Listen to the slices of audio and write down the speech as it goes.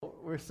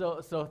We're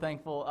so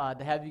thankful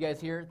to have you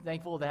guys here.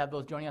 Thankful to have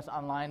those joining us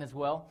online as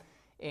well.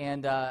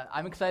 And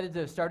I'm excited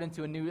to start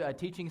into a new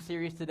teaching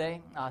series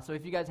today. So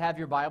if you guys have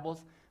your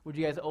Bibles, would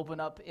you guys open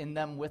up in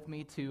them with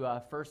me to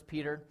 1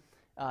 Peter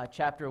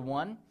chapter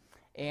 1.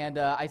 And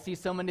I see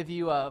so many of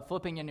you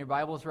flipping in your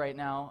Bibles right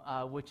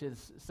now, which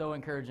is so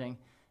encouraging.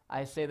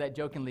 I say that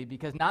jokingly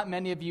because not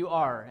many of you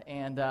are.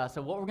 And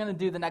so what we're going to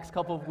do the next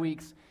couple of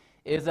weeks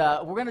is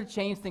we're going to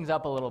change things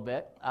up a little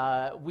bit.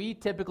 We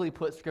typically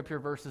put scripture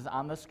verses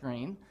on the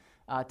screen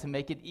to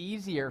make it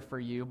easier for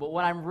you. But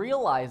what I'm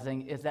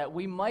realizing is that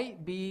we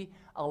might be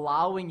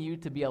allowing you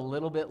to be a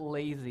little bit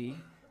lazy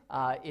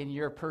in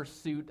your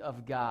pursuit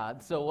of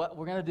God. So what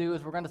we're going to do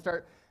is we're going to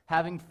start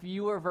having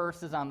fewer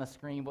verses on the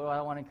screen. But what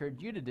I want to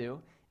encourage you to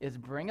do is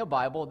bring a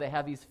Bible. They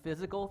have these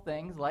physical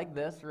things like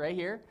this right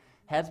here. It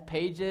has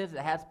pages.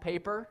 It has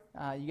paper.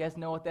 You guys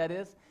know what that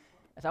is?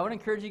 So I would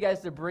encourage you guys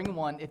to bring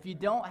one. If you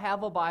don't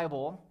have a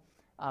Bible,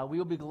 we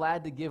will be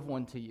glad to give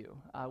one to you.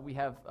 We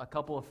have a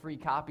couple of free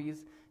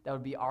copies. That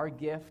would be our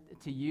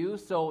gift to you.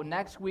 So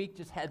next week,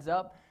 just heads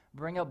up,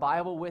 bring a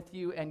Bible with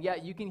you. And yeah,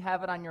 you can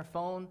have it on your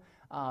phone.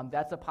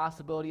 That's a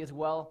possibility as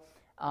well.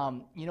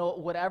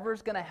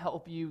 Whatever's going to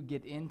help you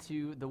get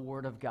into the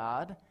Word of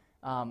God.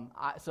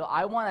 So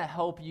I want to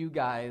help you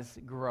guys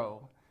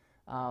grow.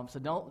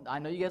 I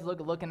know you guys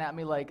looking at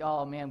me like,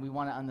 oh man, we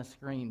want it on the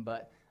screen,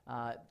 but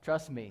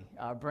trust me,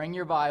 bring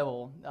your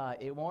Bible.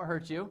 It won't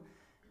hurt you.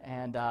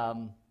 And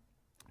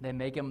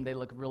they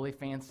look really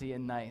fancy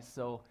and nice.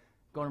 So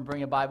go and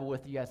bring a Bible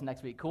with you guys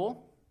next week.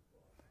 Cool?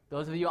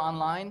 Those of you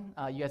online,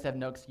 you guys have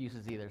no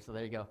excuses either. So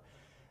there you go.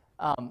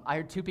 I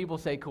heard 2 people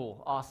say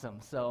cool. Awesome.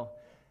 So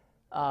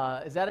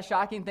is that a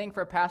shocking thing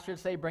for a pastor to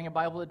say, bring a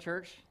Bible to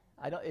church?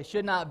 It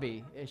should not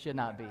be. It should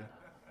not be.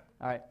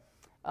 All right.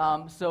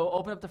 So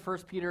open up to 1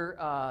 Peter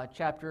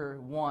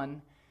chapter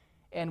 1.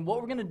 And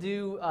what we're going to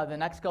do the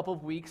next couple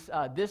of weeks,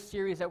 this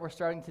series that we're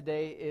starting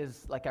today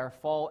is like our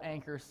fall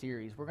anchor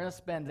series. We're going to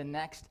spend the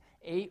next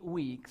 8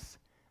 weeks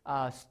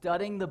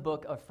studying the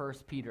book of 1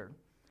 Peter.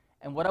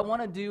 And what I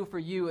want to do for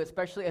you,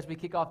 especially as we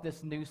kick off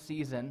this new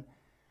season,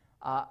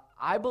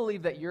 I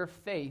believe that your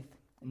faith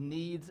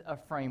needs a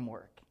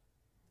framework.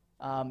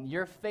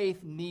 Your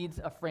faith needs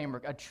a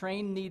framework. A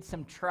train needs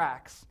some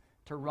tracks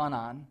to run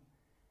on,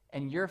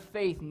 and your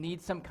faith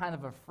needs some kind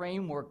of a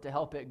framework to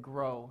help it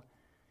grow.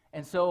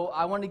 And so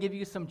I want to give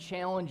you some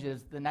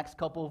challenges the next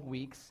couple of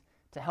weeks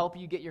to help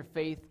you get your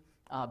faith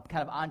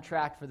kind of on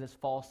track for this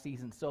fall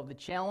season. So the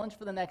challenge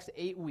for the next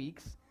 8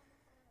 weeks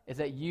is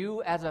that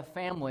you as a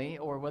family,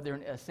 or whether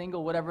a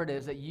single, whatever it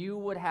is, that you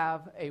would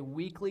have a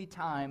weekly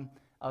time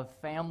of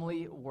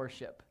family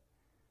worship.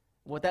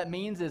 What that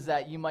means is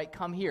that you might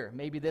come here.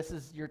 Maybe this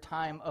is your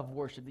time of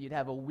worship, that you'd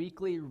have a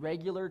weekly,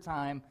 regular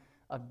time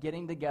of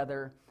getting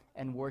together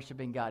and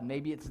worshiping God.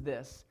 Maybe it's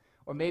this.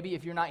 Or maybe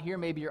if you're not here,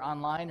 maybe you're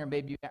online, or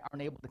maybe you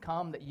aren't able to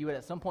come, that you would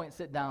at some point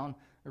sit down,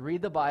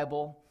 read the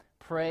Bible,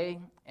 pray,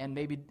 and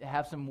maybe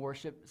have some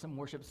worship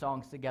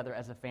songs together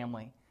as a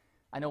family.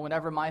 I know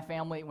whenever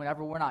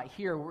we're not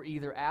here, we're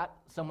either at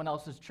someone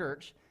else's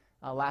church.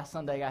 Last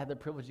Sunday, I had the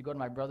privilege to go to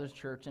my brother's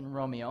church in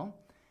Romeo.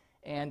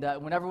 And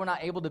whenever we're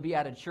not able to be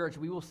at a church,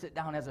 we will sit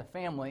down as a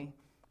family,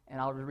 and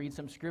I'll read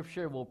some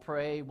scripture, we'll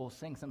pray, we'll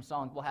sing some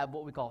songs. We'll have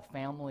what we call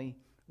family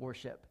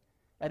worship.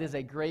 That is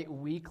a great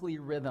weekly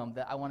rhythm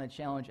that I want to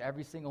challenge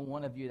every single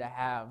one of you to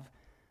have.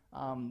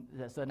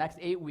 So the next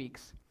 8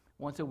 weeks,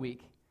 once a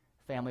week,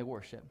 family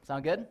worship.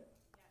 Sound good?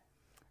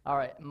 All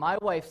right. My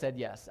wife said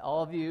yes.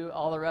 All of you,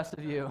 all the rest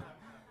of you.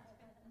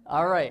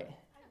 All right.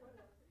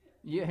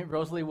 Yeah,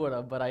 Rosalie would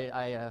have, but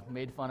I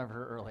made fun of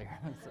her earlier.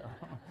 So,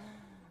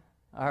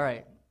 all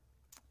right.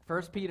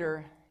 1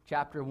 Peter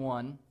chapter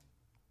 1.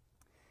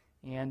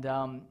 And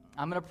I'm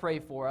going to pray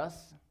for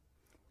us.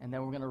 And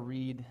then we're going to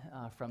read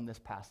from this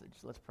passage.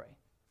 Let's pray.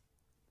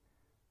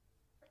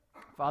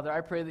 Father,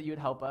 I pray that you would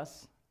help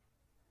us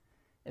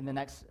in the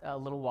next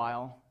little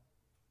while.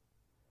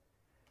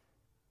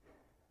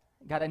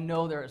 God, I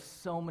know there are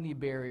so many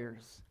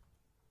barriers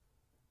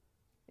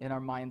in our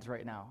minds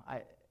right now.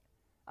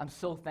 I'm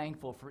so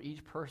thankful for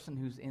each person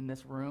who's in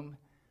this room.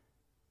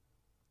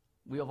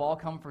 We have all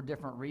come for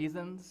different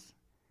reasons.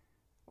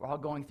 We're all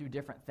going through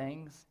different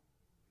things.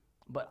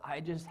 But I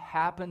just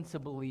happen to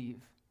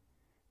believe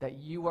that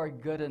you are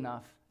good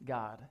enough,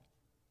 God,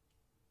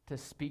 to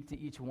speak to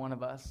each one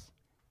of us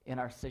in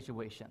our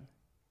situation.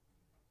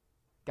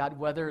 God,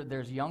 whether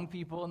there's young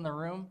people in the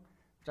room,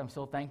 which I'm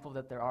so thankful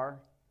that there are,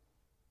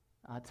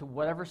 to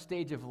whatever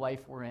stage of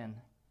life we're in,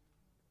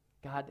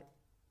 God,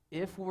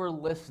 if we're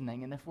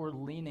listening and if we're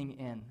leaning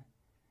in,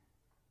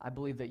 I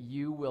believe that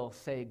you will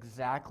say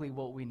exactly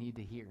what we need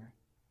to hear.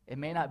 It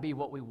may not be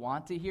what we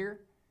want to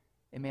hear,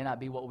 it may not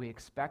be what we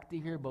expect to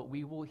hear, but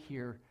we will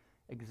hear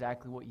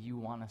exactly what you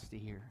want us to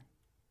hear.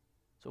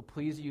 So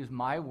please use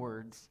my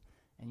words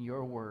and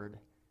your word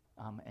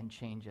and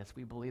change us.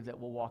 We believe that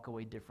we'll walk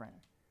away different.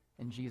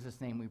 In Jesus'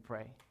 name we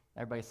pray.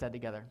 Everybody said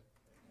together.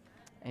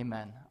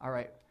 Amen. All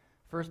right.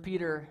 1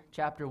 Peter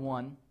chapter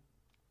 1.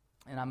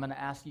 And I'm going to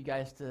ask you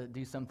guys to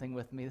do something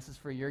with me. This is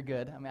for your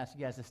good. I'm going to ask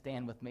you guys to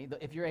stand with me.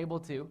 If you're able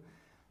to.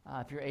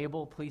 If you're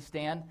able, please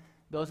stand.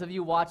 Those of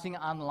you watching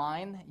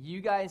online,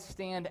 you guys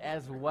stand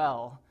as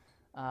well.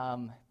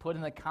 Put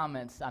in the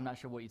comments. I'm not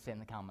sure what you'd say in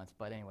the comments,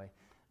 but anyway.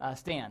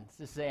 Stand.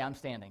 Just say, I'm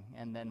standing,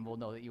 and then we'll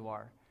know that you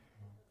are.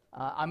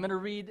 I'm going to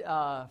read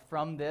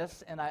from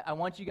this, and I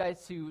want you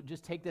guys to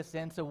just take this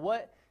in. So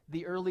what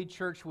the early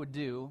church would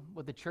do,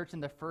 what the church in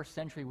the first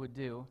century would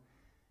do,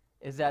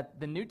 is that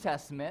the New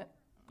Testament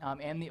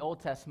and the Old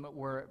Testament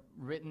were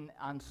written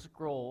on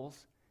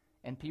scrolls,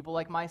 and people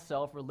like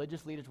myself,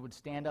 religious leaders, would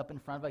stand up in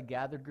front of a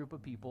gathered group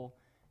of people,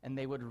 and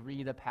they would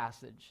read a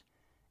passage.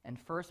 And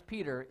 1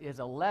 Peter is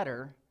a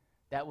letter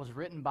that was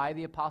written by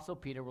the Apostle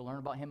Peter. We'll learn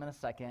about him in a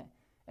second.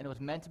 And it was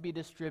meant to be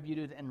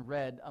distributed and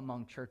read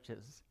among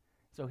churches.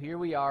 So here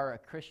we are, a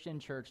Christian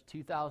church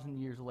 2,000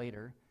 years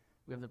later.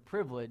 We have the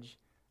privilege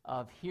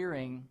of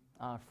hearing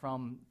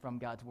from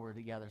God's Word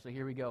together. So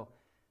here we go.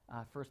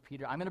 1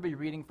 Peter. I'm going to be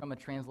reading from a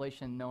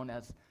translation known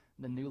as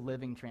the New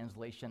Living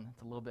Translation.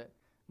 It's a little bit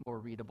more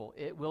readable.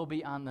 It will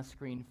be on the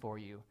screen for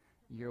you.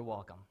 You're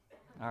welcome.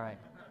 All right.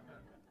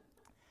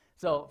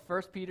 So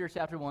 1 Peter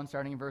chapter 1,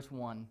 starting in verse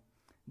 1.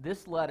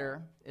 This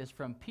letter is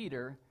from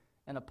Peter,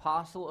 an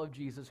apostle of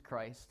Jesus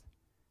Christ.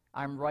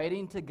 I'm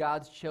writing to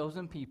God's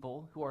chosen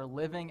people who are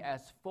living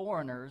as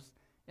foreigners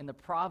in the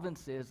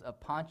provinces of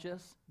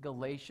Pontus,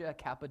 Galatia,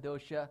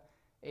 Cappadocia,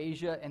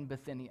 Asia, and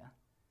Bithynia.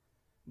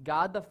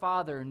 God the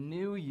Father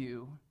knew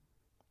you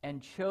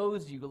and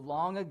chose you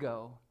long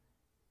ago,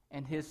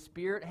 and his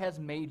Spirit has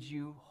made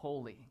you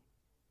holy.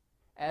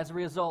 As a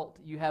result,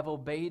 you have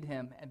obeyed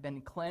him and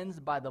been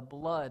cleansed by the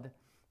blood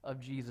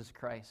of Jesus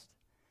Christ.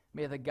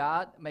 May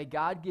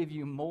God give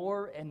you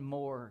more and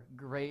more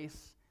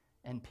grace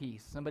and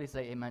peace. Somebody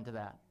say amen to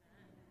that.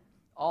 Amen.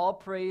 All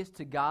praise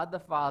to God the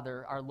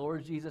Father, our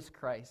Lord Jesus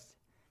Christ.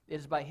 It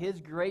is by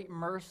his great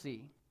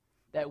mercy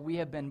that we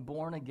have been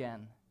born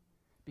again,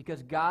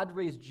 because God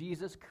raised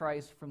Jesus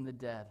Christ from the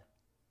dead.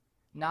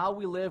 Now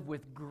we live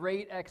with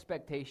great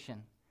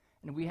expectation,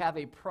 and we have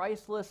a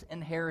priceless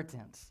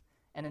inheritance,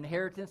 an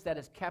inheritance that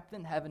is kept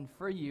in heaven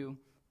for you,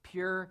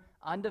 pure,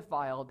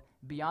 undefiled,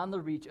 beyond the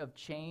reach of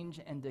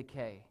change and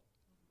decay.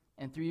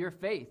 And through your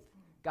faith,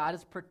 God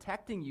is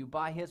protecting you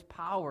by his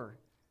power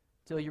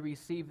till you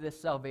receive this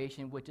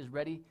salvation, which is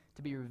ready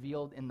to be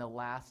revealed in the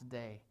last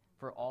day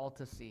for all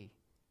to see.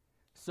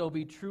 So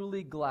be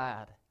truly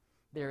glad.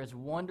 There is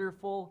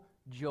wonderful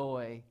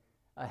joy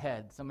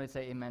ahead. Somebody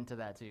say amen to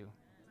that too.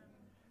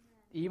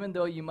 Even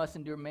though you must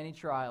endure many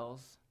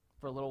trials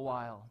for a little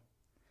while.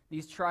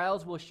 These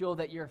trials will show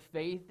that your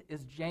faith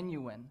is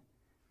genuine.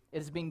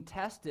 It is being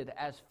tested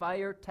as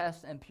fire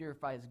tests and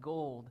purifies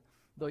gold,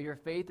 though your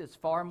faith is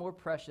far more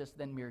precious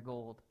than mere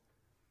gold.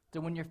 So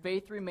when your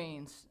faith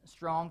remains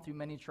strong through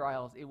many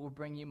trials, it will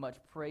bring you much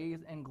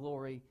praise and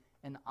glory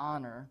and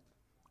honor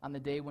on the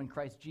day when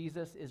Christ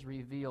Jesus is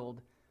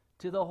revealed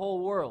to the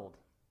whole world.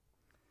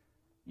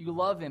 You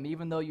love him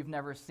even though you've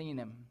never seen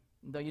him.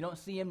 Though you don't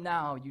see him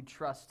now, you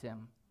trust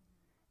him.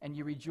 And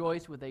you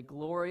rejoice with a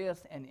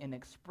glorious and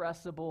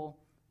inexpressible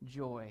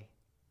joy.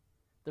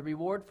 The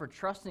reward for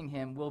trusting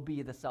him will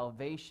be the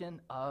salvation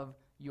of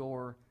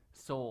your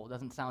soul.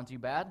 Doesn't sound too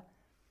bad.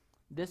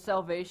 This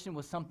salvation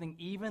was something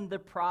even the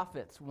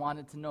prophets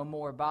wanted to know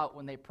more about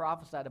when they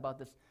prophesied about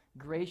this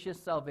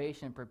gracious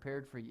salvation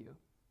prepared for you.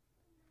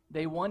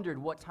 They wondered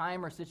what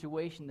time or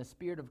situation the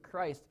Spirit of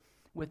Christ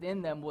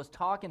within them was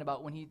talking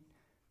about when he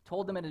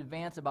told them in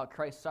advance about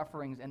Christ's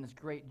sufferings and his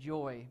great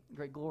joy,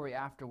 great glory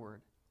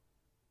afterward.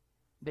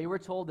 They were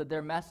told that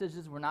their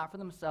messages were not for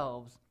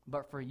themselves,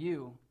 but for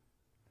you.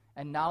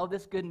 And now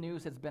this good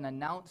news has been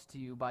announced to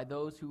you by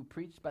those who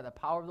preached by the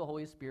power of the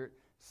Holy Spirit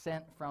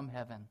sent from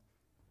heaven.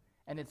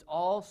 And it's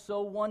all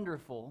so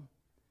wonderful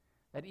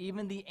that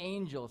even the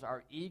angels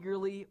are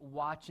eagerly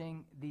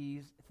watching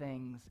these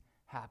things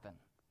happen.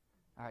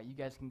 All right, you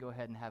guys can go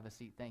ahead and have a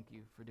seat. Thank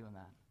you for doing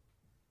that.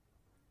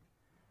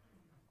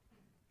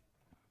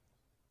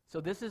 So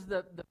this is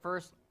the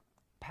first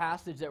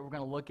passage that we're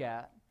going to look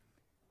at.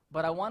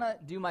 But I want to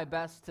do my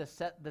best to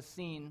set the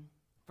scene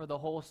for the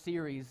whole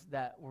series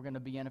that we're going to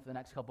be in for the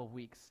next couple of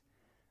weeks,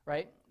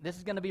 right? This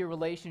is going to be a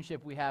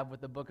relationship we have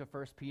with the book of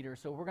 1 Peter.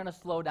 So we're going to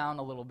slow down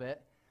a little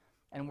bit,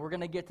 and we're going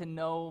to get to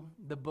know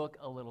the book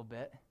a little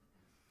bit.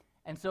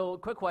 And so,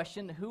 quick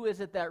question, who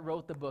is it that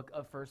wrote the book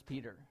of 1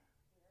 Peter?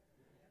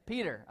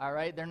 Peter, all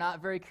right? They're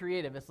not very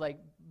creative. It's like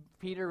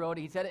Peter wrote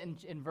it. He said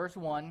it in verse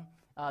 1.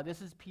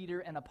 This is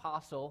Peter, an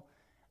apostle.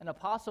 An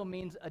apostle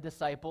means a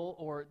disciple,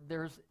 or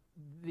there's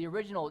the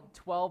original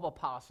 12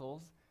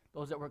 apostles,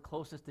 those that were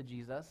closest to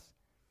Jesus.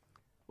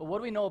 But what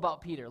do we know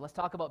about Peter? Let's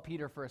talk about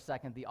Peter for a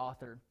second, the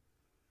author.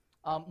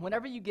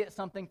 Whenever you get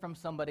something from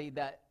somebody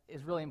that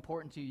is really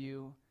important to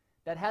you,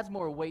 that has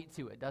more weight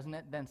to it, doesn't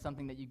it, than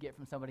something that you get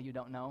from somebody you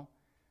don't know?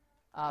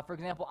 For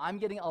example, I'm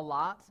getting a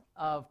lot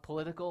of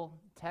political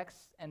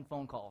texts and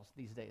phone calls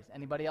these days.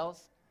 Anybody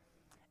else?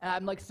 And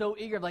I'm like so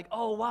eager, like,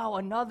 oh, wow,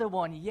 another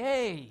one,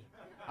 yay.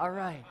 All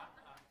right.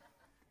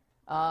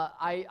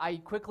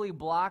 I quickly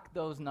block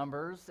those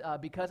numbers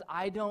because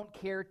I don't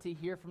care to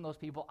hear from those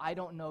people. I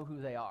don't know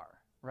who they are,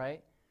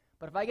 right?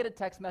 But if I get a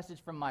text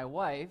message from my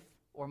wife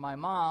or my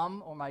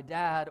mom or my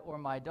dad or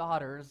my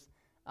daughters,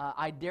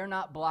 I dare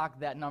not block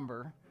that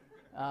number,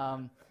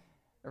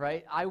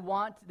 right? I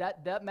want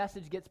that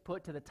message gets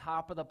put to the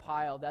top of the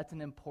pile. That's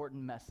an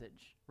important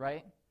message,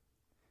 right?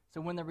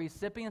 So when the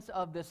recipients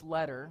of this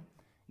letter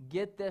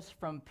get this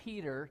from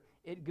Peter,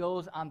 it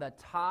goes on the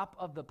top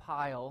of the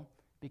pile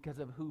because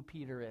of who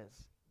Peter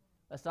is.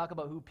 Let's talk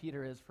about who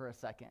Peter is for a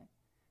second.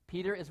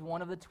 Peter is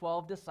one of the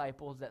 12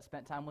 disciples that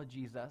spent time with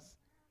Jesus.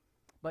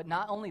 But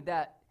not only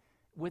that,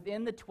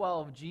 within the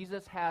 12,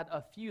 Jesus had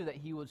a few that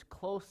he was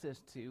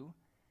closest to,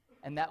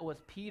 and that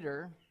was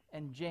Peter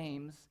and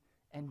James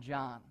and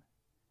John.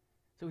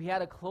 So he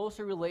had a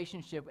closer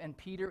relationship, and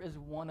Peter is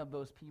one of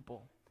those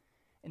people.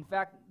 In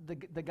fact,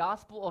 the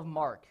Gospel of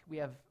Mark, we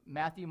have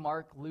Matthew,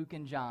 Mark, Luke,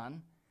 and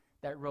John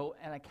that wrote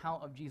an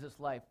account of Jesus'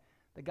 life.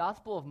 The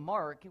Gospel of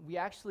Mark, we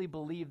actually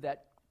believe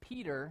that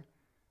Peter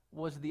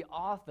was the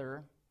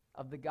author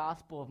of the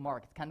Gospel of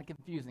Mark. It's kind of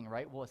confusing,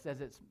 right? Well, it says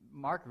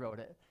Mark wrote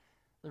it.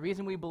 The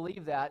reason we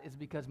believe that is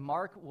because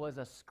Mark was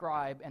a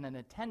scribe and an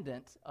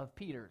attendant of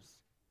Peter's.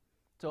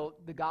 So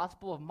the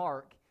Gospel of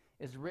Mark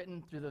is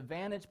written through the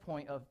vantage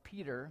point of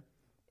Peter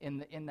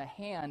in the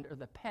hand or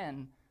the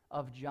pen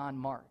of John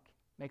Mark.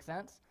 Make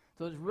sense?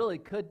 So it really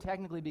could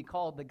technically be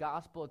called the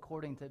Gospel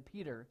according to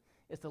Peter.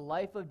 It's the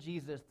life of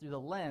Jesus through the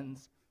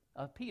lens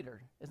of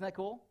Peter. Isn't that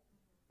cool?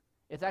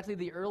 It's actually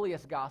the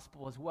earliest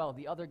gospel as well.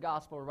 The other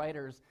gospel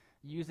writers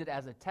use it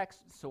as a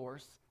text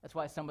source. That's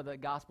why some of the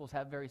gospels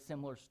have very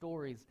similar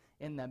stories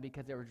in them,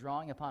 because they were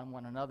drawing upon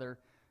one another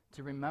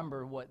to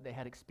remember what they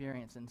had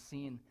experienced and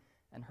seen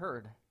and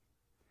heard.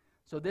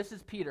 So this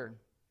is Peter.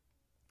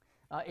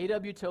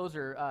 A.W.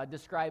 Tozer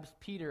describes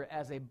Peter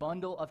as a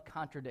bundle of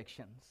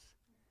contradictions.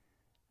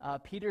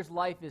 Peter's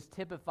life is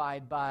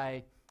typified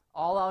by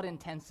all-out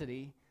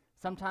intensity,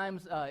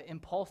 sometimes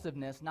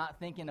impulsiveness, not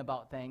thinking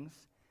about things.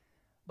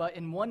 But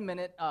in 1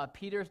 minute,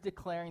 Peter's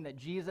declaring that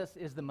Jesus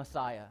is the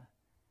Messiah,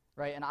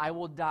 right? And I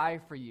will die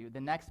for you. The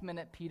next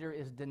minute, Peter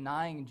is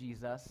denying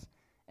Jesus,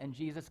 and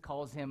Jesus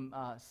calls him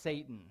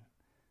Satan.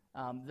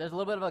 There's a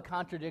little bit of a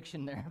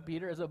contradiction there.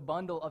 Peter is a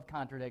bundle of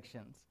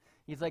contradictions.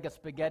 He's like a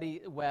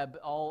spaghetti web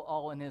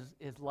all in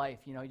his life.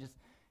 You know,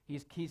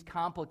 he's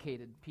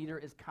complicated. Peter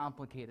is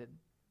complicated.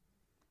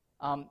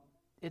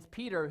 It's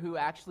Peter who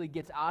actually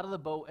gets out of the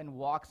boat and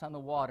walks on the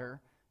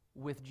water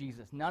with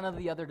Jesus. None of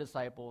the other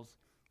disciples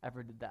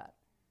ever did that.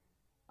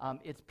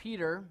 It's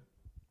Peter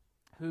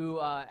who,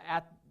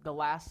 at the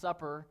Last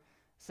Supper,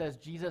 says,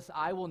 Jesus,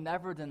 I will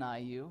never deny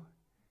you.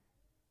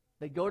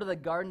 They go to the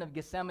Garden of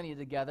Gethsemane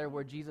together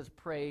where Jesus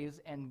prays,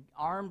 and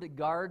armed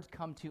guards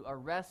come to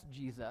arrest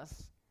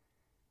Jesus.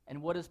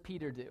 And what does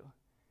Peter do?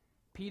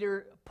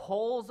 Peter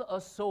pulls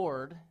a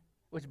sword,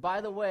 which,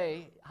 by the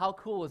way, how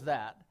cool is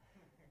that?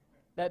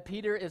 That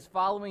Peter is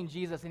following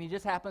Jesus, and he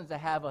just happens to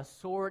have a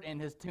sword in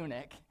his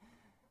tunic.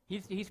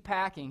 He's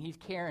packing, he's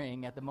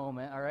carrying at the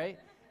moment, all right?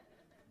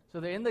 So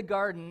they're in the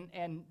garden,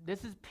 and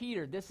this is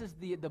Peter. This is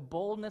the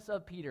boldness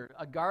of Peter.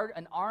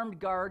 An armed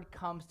guard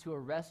comes to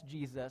arrest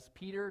Jesus.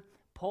 Peter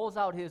pulls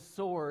out his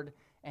sword,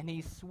 and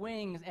he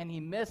swings, and he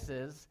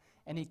misses,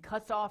 and he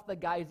cuts off the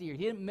guy's ear.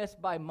 He didn't miss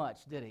by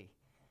much, did he?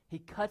 He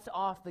cuts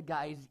off the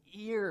guy's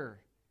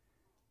ear.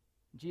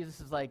 Jesus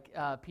is like,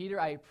 Peter,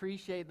 I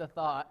appreciate the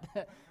thought.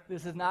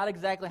 This is not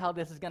exactly how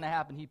this is going to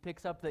happen. He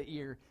picks up the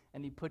ear,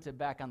 and he puts it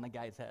back on the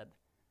guy's head.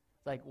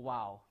 It's like,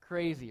 wow,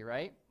 crazy,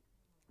 right?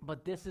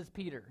 But this is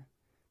Peter.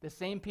 The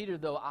same Peter,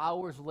 though,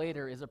 hours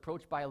later is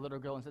approached by a little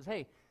girl and says,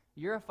 hey,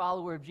 you're a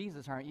follower of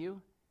Jesus, aren't you?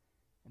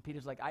 And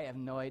Peter's like, I have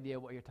no idea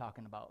what you're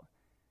talking about.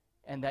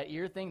 And that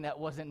ear thing, that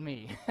wasn't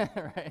me,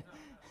 right?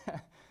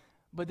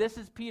 But this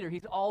is Peter.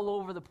 He's all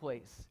over the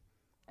place.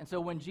 And so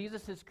when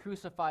Jesus is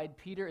crucified,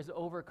 Peter is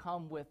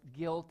overcome with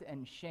guilt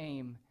and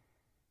shame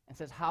and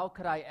says, how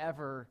could I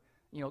ever,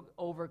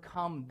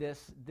 overcome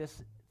this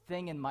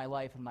thing in my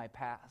life, in my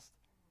past?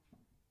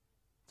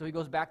 So he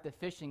goes back to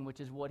fishing, which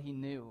is what he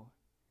knew.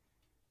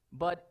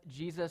 But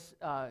Jesus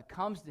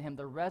comes to him.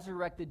 The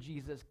resurrected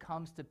Jesus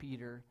comes to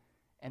Peter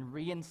and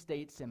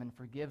reinstates him and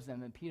forgives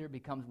him. And Peter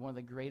becomes one of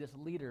the greatest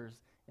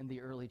leaders in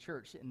the early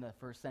church in the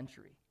first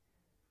century.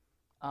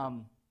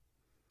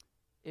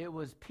 It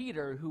was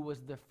Peter who was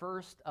the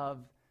first of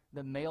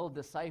the male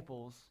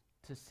disciples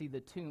to see the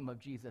tomb of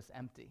Jesus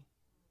empty.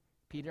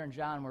 Peter and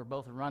John were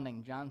both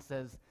running. John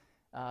says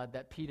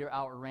that Peter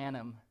outran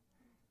him.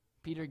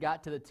 Peter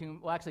got to the tomb.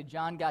 Well, actually,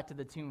 John got to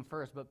the tomb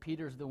first, but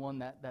Peter's the one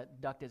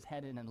that ducked his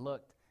head in and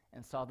looked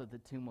and saw that the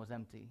tomb was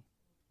empty.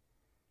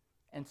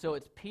 And so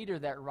it's Peter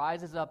that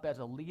rises up as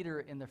a leader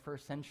in the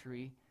first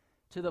century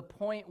to the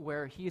point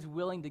where he's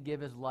willing to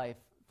give his life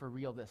for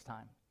real this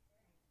time.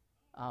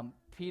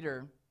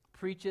 Peter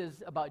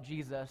preaches about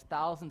Jesus.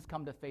 Thousands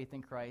come to faith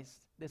in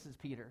Christ. This is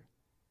Peter.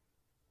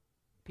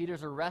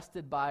 Peter's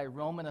arrested by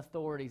Roman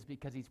authorities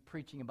because he's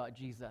preaching about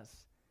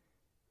Jesus.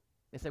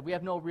 They said, we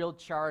have no real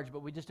charge,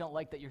 but we just don't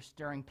like that you're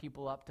stirring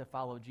people up to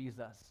follow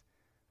Jesus.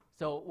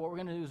 So what we're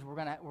going to do is we're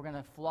going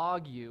to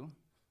flog you,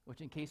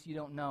 which in case you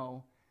don't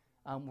know,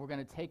 we're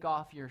going to take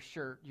off your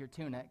shirt, your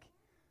tunic.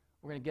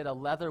 We're going to get a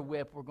leather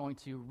whip. We're going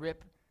to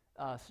rip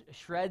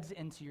shreds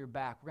into your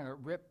back. We're going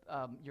to rip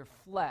your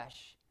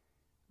flesh.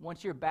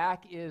 Once your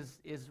back is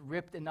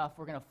ripped enough,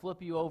 we're going to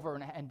flip you over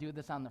and do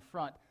this on the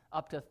front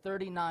up to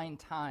 39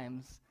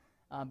 times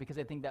because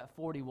I think that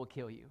 40 will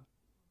kill you.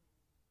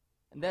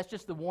 And that's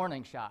just the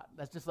warning shot.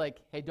 That's just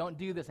like, hey, don't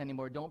do this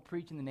anymore. Don't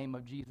preach in the name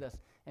of Jesus.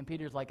 And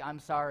Peter's like, I'm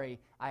sorry,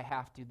 I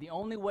have to. The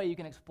only way you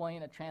can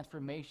explain a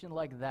transformation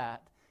like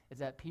that is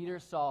that Peter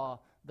saw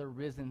the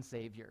risen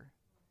Savior,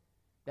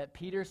 that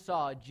Peter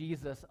saw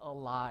Jesus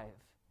alive.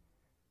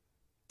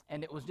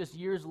 And it was just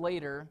years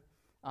later,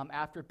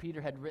 after Peter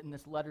had written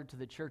this letter to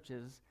the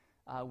churches,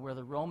 where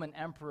the Roman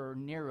Emperor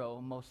Nero,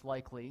 most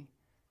likely,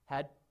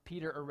 had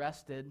Peter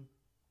arrested,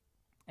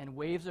 and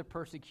waves of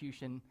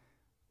persecution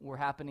were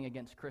happening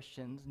against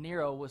Christians.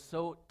 Nero was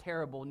so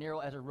terrible, Nero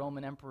as a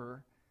Roman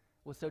emperor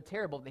was so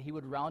terrible that he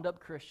would round up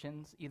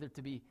Christians either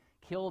to be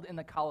killed in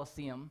the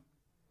Colosseum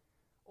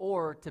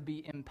or to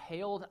be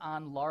impaled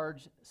on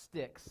large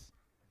sticks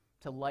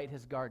to light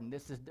his garden.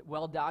 This is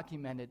well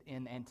documented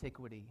in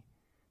antiquity,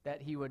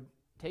 that he would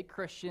take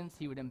Christians,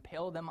 he would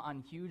impale them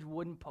on huge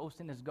wooden posts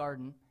in his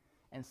garden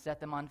and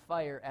set them on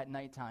fire at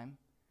nighttime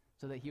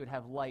so that he would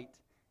have light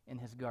in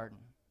his garden.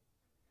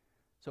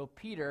 So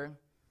Peter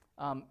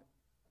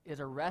is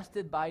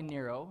arrested by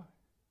Nero,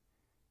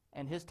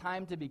 and his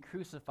time to be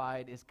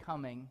crucified is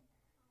coming.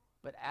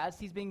 But as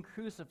he's being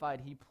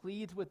crucified, he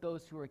pleads with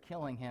those who are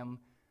killing him,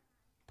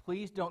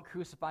 please don't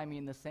crucify me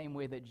in the same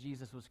way that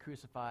Jesus was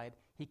crucified.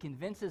 He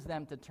convinces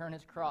them to turn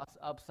his cross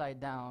upside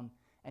down,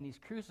 and he's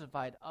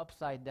crucified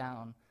upside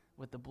down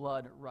with the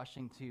blood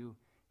rushing to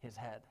his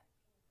head.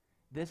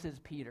 This is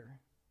Peter.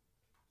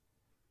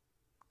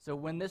 So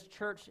when this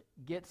church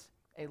gets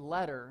a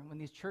letter, when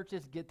these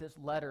churches get this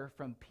letter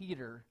from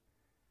Peter,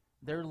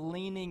 they're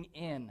leaning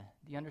in.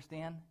 Do you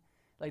understand?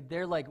 Like,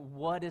 they're like,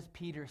 what is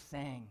Peter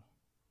saying?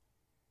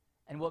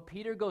 And what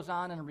Peter goes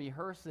on and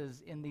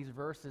rehearses in these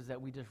verses that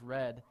we just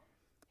read,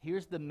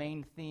 here's the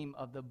main theme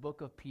of the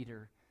book of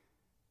Peter.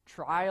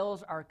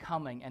 Trials are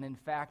coming, and in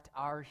fact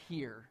are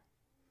here,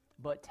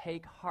 but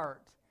take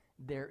heart,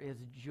 there is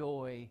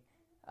joy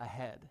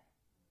ahead.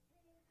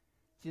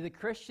 See, the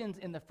Christians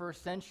in the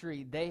first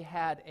century, they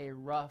had a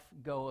rough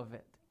go of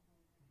it.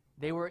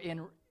 They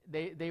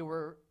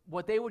were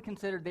what they would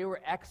consider, they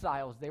were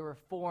exiles, they were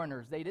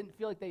foreigners. They didn't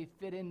feel like they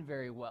fit in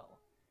very well.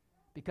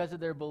 Because of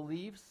their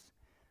beliefs,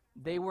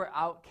 they were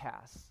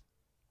outcasts,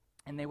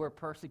 and they were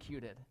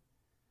persecuted.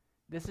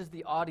 This is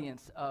the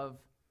audience of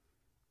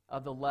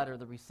the letter,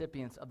 the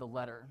recipients of the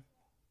letter.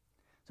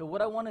 So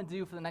what I want to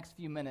do for the next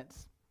few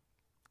minutes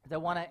is I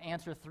want to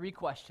answer 3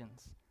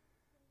 questions.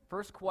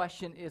 First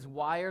question is,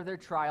 why are there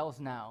trials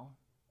now?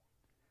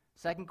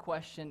 Second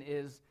question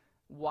is,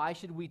 why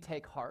should we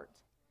take heart?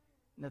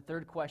 And the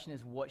third question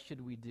is, what should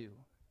we do?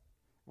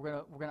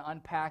 We're going to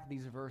unpack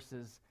these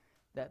verses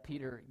that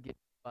Peter gives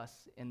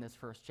us in this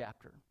first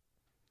chapter.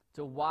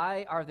 So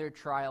why are there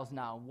trials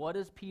now? What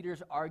is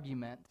Peter's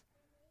argument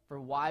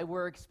for why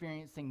we're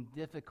experiencing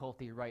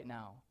difficulty right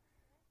now?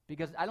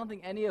 Because I don't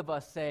think any of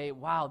us say,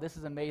 wow, this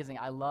is amazing.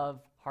 I love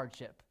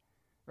hardship.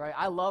 Right?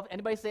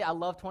 Anybody say, I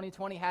love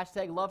 2020?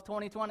 Hashtag love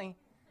 2020.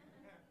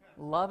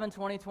 Love in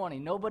 2020.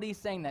 Nobody's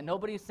saying that.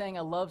 Nobody's saying,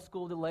 I love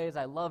school delays.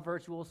 I love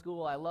virtual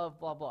school. I love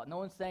blah, blah. No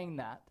one's saying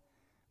that.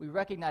 We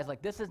recognize,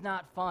 like, this is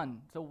not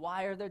fun. So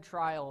why are there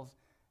trials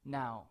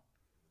now?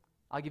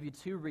 I'll give you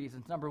 2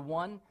 reasons. Number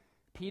 1,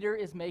 Peter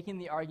is making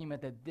the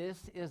argument that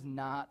this is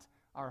not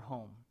our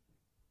home.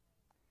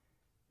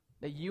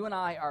 That you and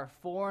I are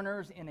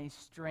foreigners in a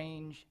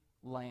strange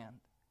land.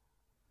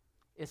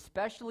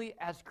 Especially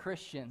as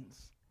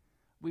Christians,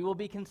 we will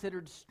be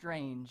considered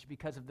strange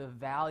because of the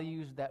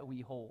values that we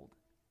hold.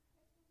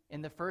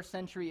 In the first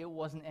century, it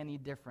wasn't any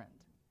different.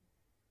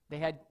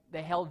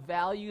 They held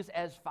values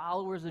as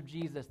followers of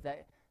Jesus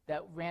that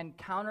ran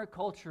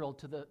countercultural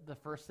to the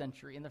first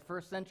century. In the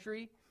first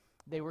century,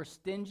 they were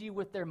stingy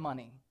with their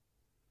money,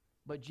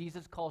 but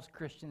Jesus calls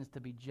Christians to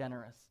be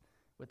generous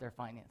with their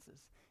finances.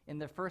 In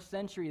the first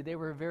century, they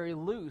were very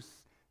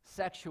loose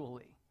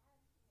sexually,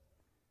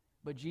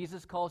 but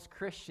Jesus calls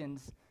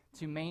Christians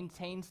to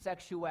maintain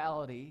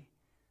sexuality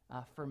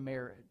for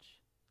marriage.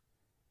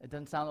 It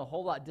doesn't sound a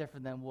whole lot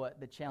different than what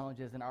the challenge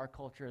is in our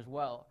culture as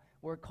well.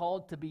 We're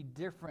called to be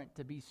different,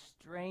 to be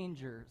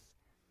strangers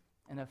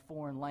in a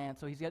foreign land.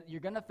 So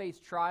you're going to face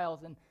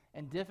trials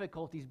and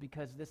difficulties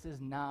because this is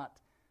not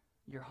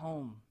your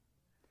home.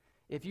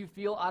 If you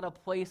feel out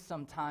of place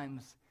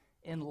sometimes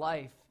in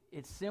life,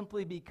 it's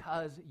simply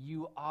because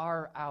you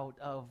are out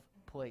of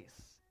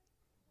place.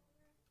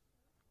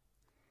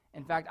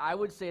 In fact, I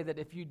would say that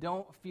if you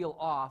don't feel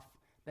off,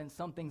 then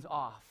something's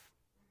off.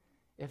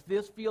 If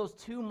this feels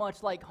too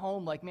much like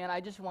home, like, man,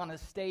 I just want to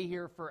stay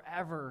here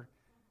forever,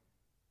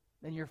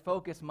 then your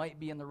focus might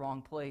be in the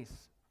wrong place.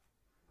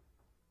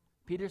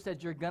 Peter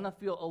says you're going to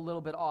feel a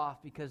little bit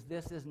off because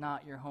this is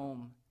not your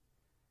home.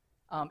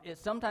 It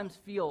sometimes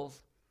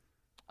feels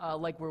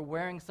like we're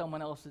wearing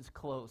someone else's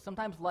clothes.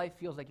 Sometimes life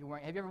feels like you're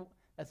wearing, have you ever,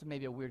 that's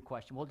maybe a weird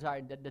question. We'll try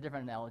a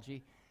different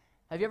analogy.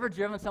 Have you ever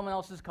driven someone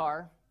else's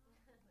car?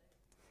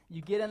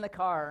 You get in the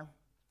car.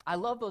 I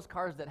love those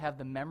cars that have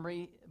the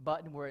memory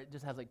button where it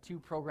just has like 2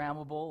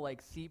 programmable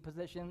like seat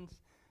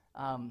positions.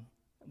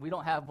 We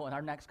don't have one.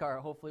 Our next car,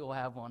 hopefully we'll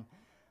have one.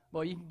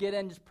 Well, you can get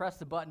in, just press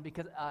the button,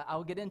 because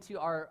I'll get into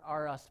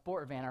our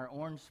sport van, our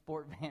orange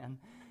sport van.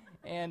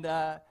 And,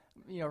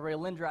 Ray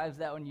Lynn drives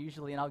that one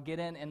usually, and I'll get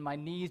in, and my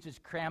knees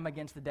just cram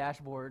against the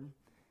dashboard.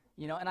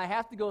 And I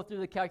have to go through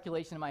the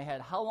calculation in my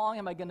head. How long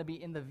am I going to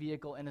be in the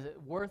vehicle, and is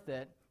it worth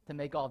it to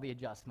make all the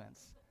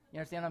adjustments? You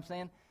understand what I'm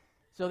saying?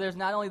 So there's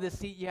not only the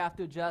seat you have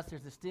to adjust,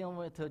 there's the steering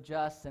wheel to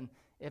adjust, and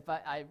if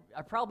I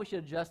probably should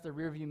adjust the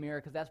rear view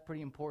mirror because that's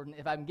pretty important.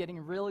 If I'm getting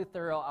really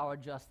thorough, I'll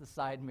adjust the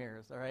side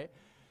mirrors, all right?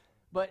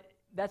 But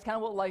that's kind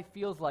of what life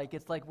feels like.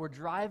 It's like we're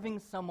driving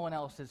someone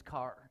else's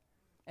car.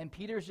 And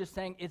Peter's just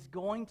saying it's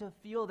going to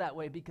feel that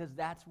way because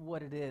that's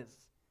what it is.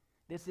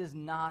 This is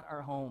not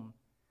our home.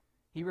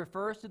 He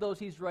refers to those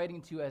he's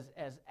writing to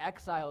as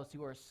exiles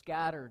who are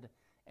scattered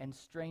and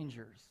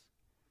strangers.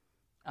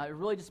 It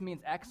really just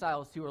means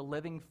exiles who are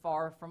living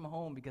far from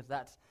home, because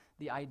that's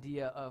the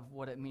idea of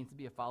what it means to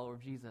be a follower of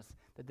Jesus,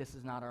 that this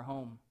is not our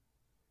home.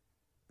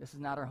 This is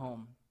not our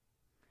home.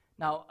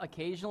 Now,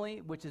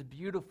 occasionally, which is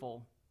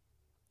beautiful,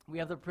 we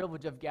have the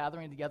privilege of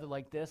gathering together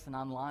like this and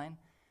online,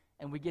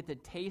 and we get to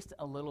taste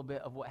a little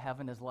bit of what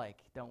heaven is like,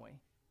 don't we?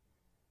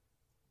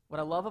 What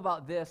I love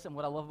about this and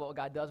what I love about what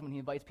God does when he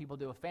invites people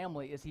to a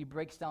family is he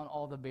breaks down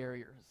all the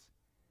barriers.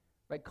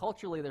 Right?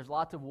 Culturally, there's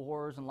lots of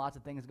wars and lots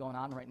of things going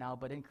on right now,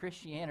 but in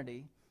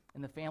Christianity,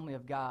 in the family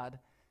of God,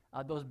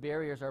 those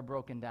barriers are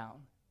broken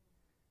down.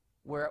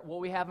 Where what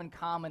we have in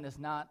common is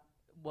not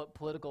what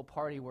political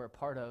party we're a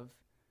part of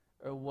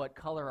or what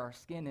color our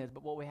skin is,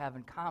 but what we have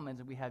in common is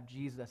that we have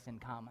Jesus in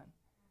common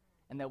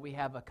and that we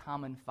have a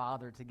common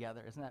Father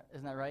together. Isn't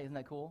that right? Isn't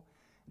that cool?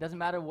 It doesn't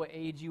matter what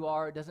age you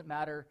are. It doesn't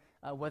matter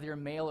whether you're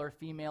male or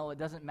female. It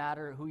doesn't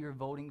matter who you're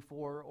voting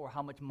for or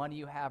how much money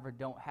you have or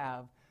don't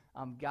have.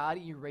 God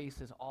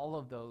erases all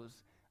of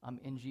those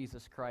in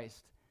Jesus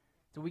Christ.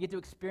 So we get to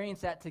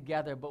experience that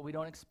together, but we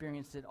don't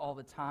experience it all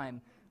the time.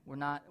 We're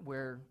not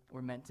where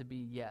we're meant to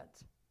be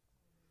yet.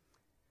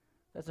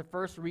 That's the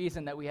first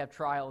reason that we have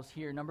trials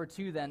here. Number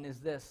 2 then is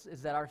this,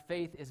 is that our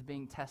faith is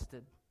being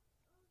tested.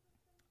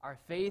 Our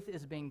faith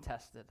is being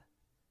tested.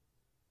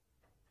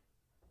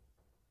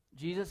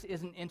 Jesus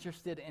isn't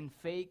interested in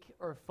fake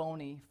or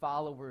phony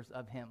followers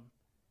of him.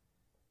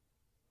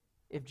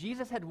 If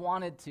Jesus had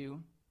wanted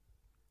to,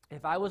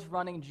 if I was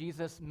running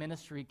Jesus'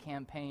 ministry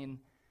campaign,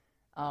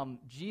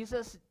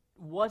 Jesus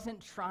wasn't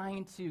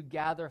trying to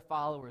gather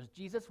followers.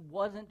 Jesus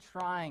wasn't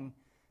trying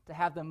to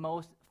have the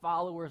most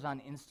followers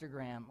on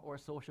Instagram or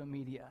social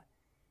media.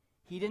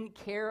 He didn't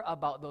care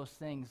about those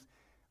things.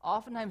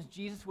 Oftentimes,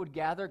 Jesus would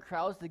gather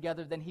crowds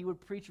together, then he would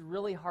preach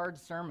really hard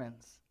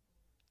sermons.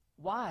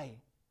 Why?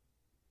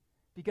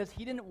 Because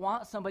he didn't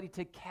want somebody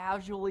to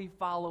casually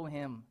follow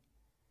him.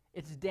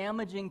 It's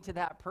damaging to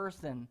that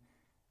person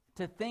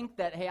to think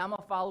that, hey, I'm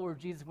a follower of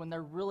Jesus when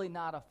they're really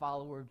not a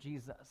follower of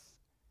Jesus.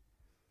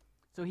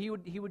 So he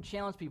would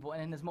challenge people,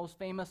 and in his most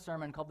famous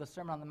sermon called the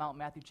Sermon on the Mount,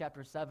 Matthew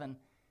chapter 7,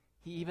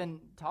 he even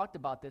talked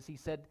about this. He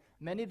said,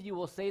 many of you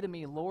will say to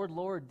me, Lord,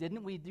 Lord,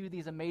 didn't we do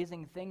these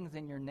amazing things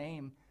in your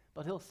name?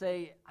 But he'll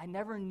say, I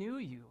never knew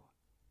you.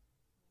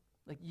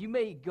 Like, you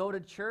may go to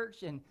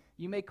church and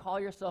you may call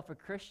yourself a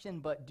Christian,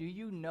 but do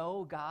you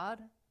know God?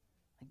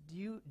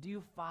 Like, do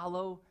you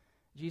follow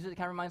Jesus? It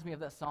kind of reminds me of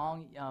that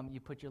song, you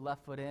put your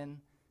left foot in,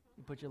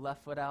 you put your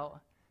left foot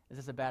out. Is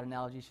this a bad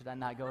analogy? Should I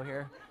not go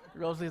here?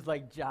 Rosalie's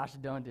like, Josh,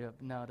 don't do it.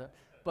 No, don't.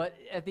 But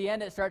at the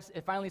end, it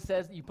finally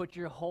says you put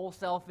your whole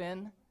self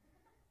in.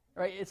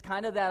 Right? It's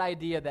kind of that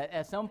idea that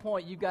at some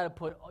point you've got to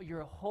put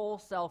your whole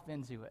self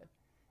into it.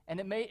 And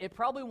it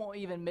probably won't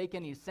even make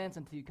any sense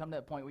until you come to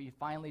that point where you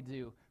finally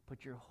do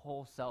put your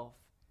whole self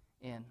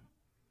in.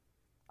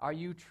 Are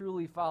you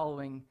truly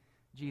following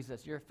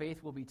Jesus? Your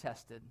faith will be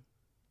tested.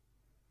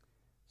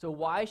 So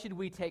why should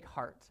we take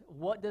heart?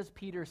 What does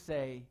Peter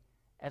say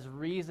as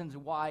reasons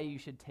why you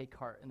should take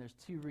heart? And there's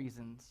 2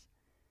 reasons.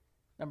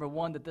 Number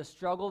 1, that the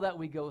struggle that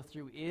we go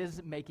through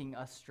is making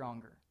us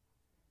stronger.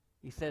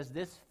 He says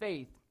this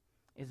faith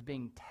is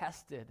being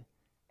tested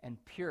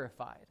and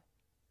purified.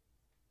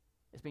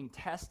 It's being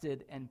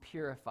tested and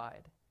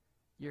purified.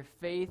 Your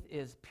faith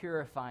is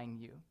purifying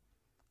you.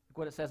 Look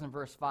what it says in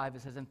verse 5.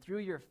 It says, and through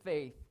your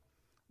faith,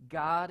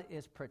 God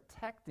is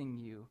protecting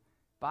you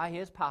by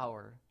his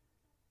power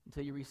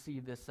until you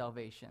receive this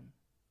salvation.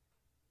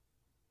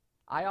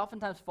 I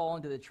oftentimes fall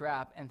into the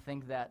trap and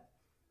think that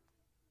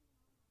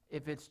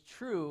if it's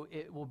true,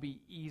 it will be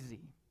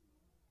easy.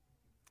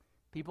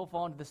 People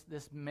fall into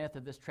this myth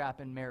of this trap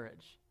in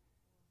marriage.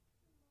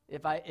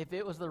 If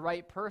it was the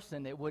right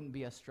person, it wouldn't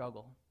be a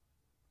struggle.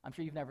 I'm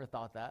sure you've never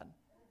thought that.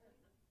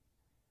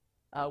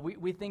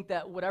 We think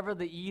that whatever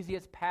the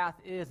easiest path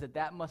is,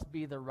 that must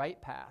be the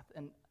right path.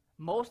 And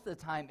most of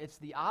the time, it's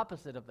the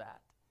opposite of that.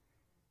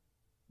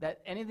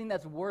 That anything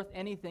that's worth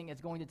anything is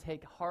going to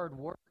take hard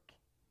work.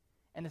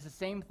 And it's the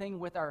same thing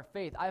with our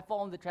faith. I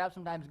fall into the trap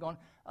sometimes going,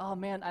 oh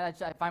man, I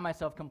find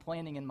myself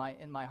complaining in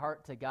my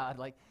heart to God,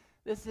 like,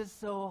 this is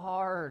so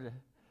hard.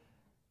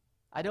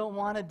 I don't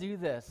want to do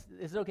this.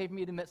 Is it okay for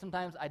me to admit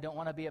sometimes I don't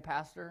want to be a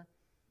pastor?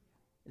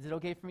 Is it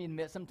okay for me to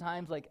admit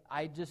sometimes, like,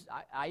 I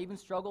even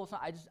struggle,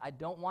 I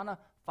don't want to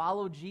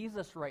follow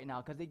Jesus right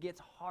now because it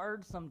gets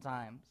hard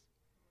sometimes.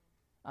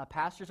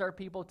 Pastors are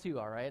people too,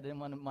 all right? I didn't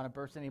want to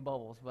burst any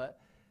bubbles, but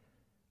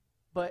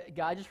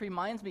God just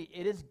reminds me,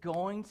 it is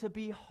going to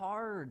be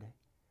hard.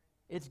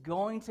 It's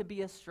going to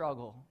be a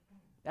struggle.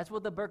 That's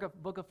what the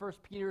book of 1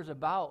 Peter is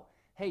about.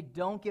 Hey,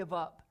 don't give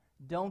up.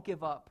 Don't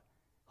give up.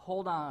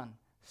 Hold on.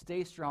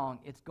 Stay strong.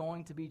 It's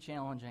going to be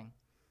challenging.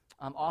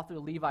 Author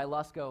Levi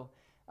Lusko,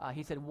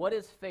 he said, what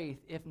is faith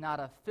if not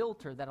a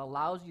filter that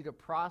allows you to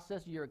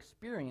process your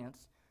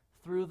experience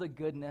through the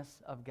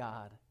goodness of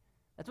God?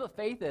 That's what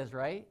faith is,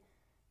 right?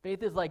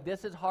 Faith is like,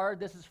 this is hard,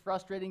 this is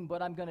frustrating,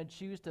 but I'm going to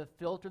choose to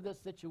filter this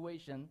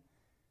situation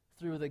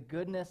through the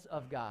goodness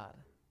of God.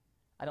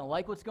 I don't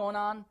like what's going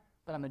on,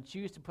 but I'm going to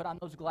choose to put on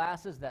those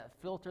glasses that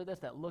filter this,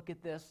 that look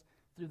at this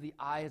through the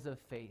eyes of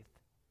faith,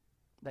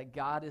 that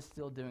God is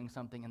still doing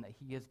something and that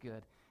he is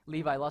good.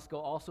 Levi Lusko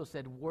also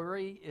said,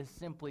 worry is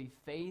simply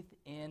faith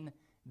in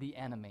the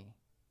enemy.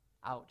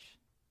 Ouch.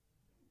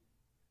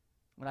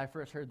 When I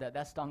first heard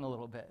that stung a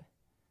little bit.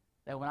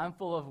 That when I'm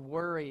full of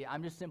worry,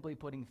 I'm just simply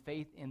putting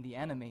faith in the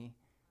enemy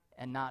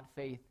and not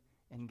faith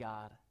in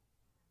God.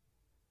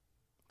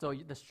 So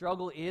the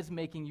struggle is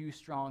making you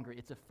stronger.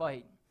 It's a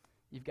fight.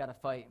 You've got to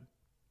fight.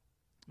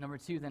 Number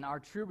 2, then our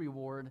true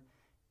reward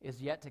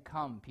is yet to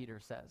come,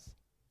 Peter says.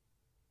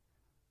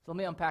 So let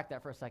me unpack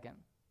that for a second.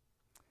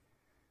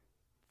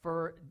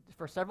 For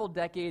several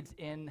decades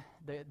in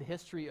the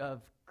history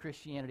of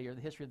Christianity, or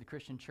the history of the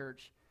Christian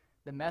church,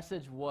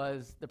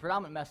 the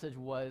predominant message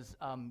was,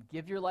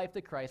 give your life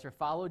to Christ or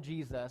follow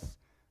Jesus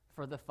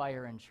for the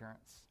fire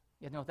insurance.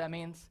 You guys know what that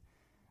means?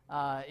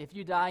 If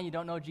you die and you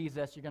don't know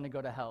Jesus, you're going to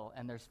go to hell,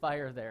 and there's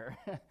fire there,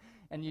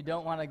 and you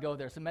don't want to go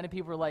there. So many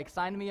people are like,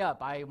 sign me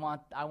up. I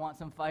want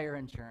some fire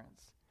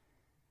insurance.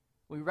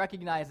 We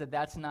recognize that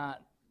that's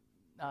not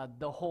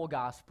the whole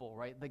gospel,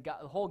 right? The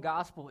whole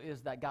gospel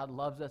is that God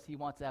loves us. He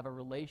wants to have a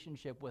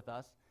relationship with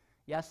us.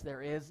 Yes,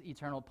 there is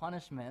eternal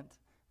punishment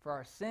for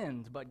our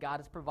sins, but God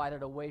has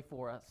provided a way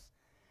for us.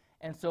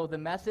 And so the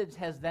message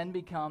has then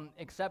become,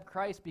 accept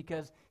Christ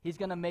because he's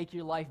going to make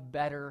your life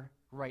better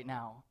right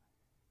now.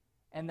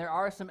 And there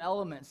are some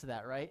elements to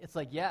that, right? It's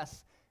like,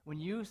 yes, when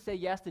you say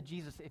yes to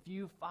Jesus, if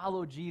you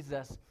follow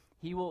Jesus,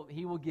 he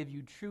will give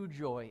you true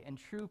joy and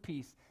true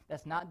peace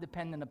that's not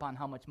dependent upon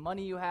how much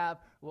money you have,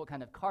 what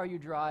kind of car you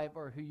drive,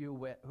 or who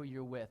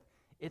you're with.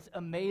 It's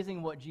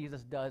amazing what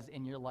Jesus does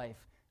in your life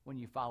when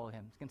you follow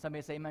him. Can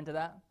somebody say amen to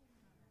that?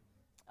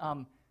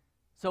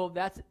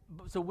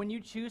 So when you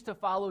choose to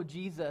follow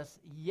Jesus,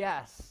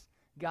 yes,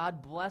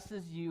 God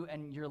blesses you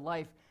and your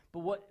life. But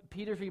what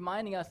Peter's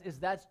reminding us is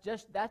that's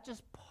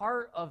just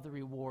part of the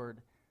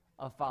reward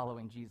of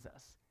following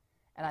Jesus.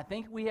 And I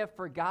think we have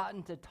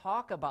forgotten to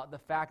talk about the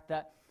fact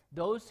that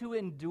those who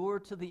endure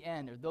to the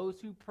end, or those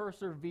who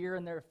persevere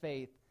in their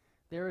faith,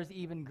 there is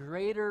even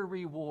greater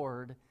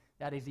reward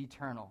that is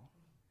eternal.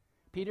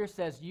 Peter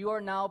says, you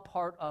are now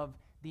part of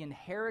the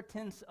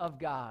inheritance of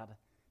God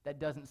that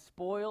doesn't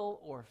spoil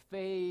or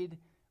fade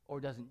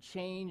or doesn't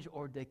change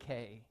or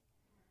decay.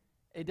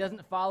 It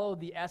doesn't follow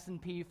the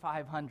S&P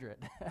 500.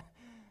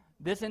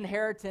 This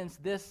inheritance,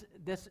 this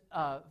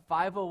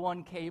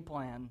 501k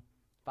plan,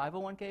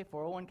 501k,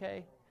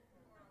 401k?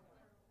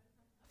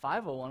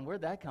 501,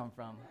 where'd that come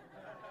from?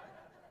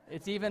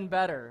 It's even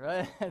better,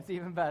 right? It's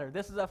even better.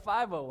 This is a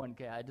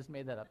 501k. I just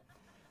made that up.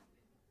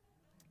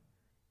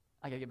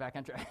 I gotta get back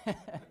on track.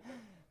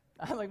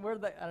 I'm like,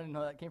 I don't know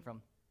where that came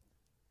from.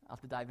 I'll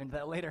have to dive into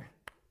that later.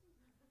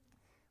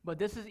 But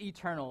this is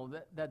eternal,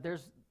 that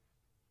there's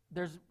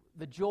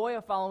the joy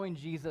of following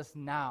Jesus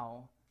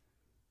now,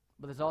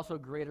 but there's also a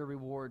greater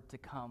reward to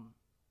come.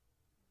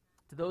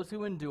 To those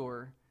who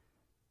endure,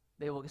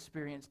 they will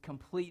experience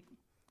complete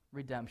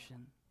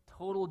redemption,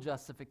 total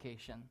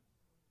justification.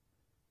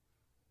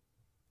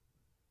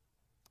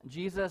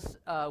 Jesus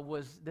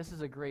this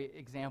is a great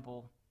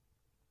example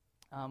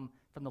from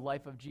the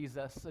life of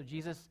Jesus. So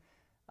Jesus,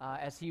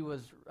 as he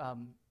was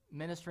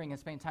ministering and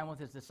spending time with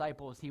his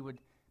disciples, he would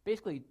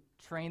basically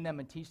train them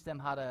and teach them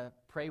how to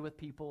pray with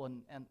people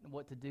and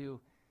what to do.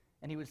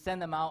 And he would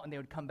send them out, and they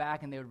would come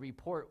back, and they would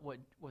report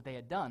what they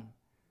had done.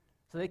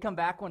 So they come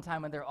back one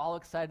time, and they're all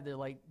excited. They're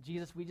like,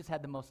 Jesus, we just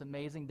had the most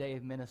amazing day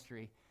of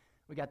ministry.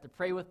 We got to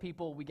pray with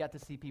people. We got to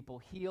see people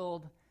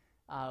healed.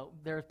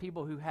 There were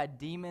people who had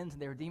demons,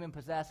 and they were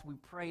demon-possessed. We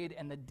prayed,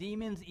 and the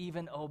demons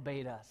even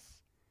obeyed us.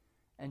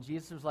 And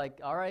Jesus was like,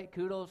 all right,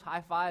 kudos,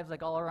 high fives,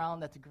 like all around.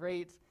 That's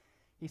great.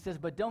 He says,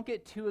 but don't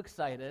get too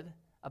excited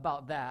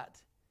about that.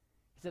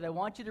 He said, I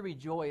want you to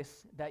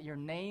rejoice that your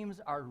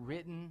names are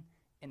written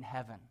in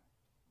heaven.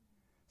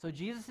 So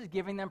Jesus is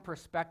giving them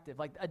perspective.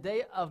 Like a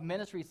day of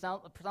ministry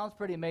sounds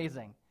pretty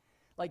amazing.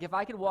 Like if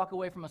I could walk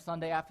away from a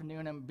Sunday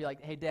afternoon and be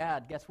like, hey,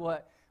 Dad, guess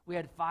what? We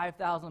had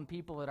 5,000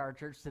 people at our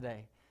church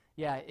today.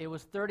 Yeah, it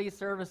was 30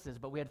 services,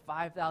 but we had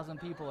 5,000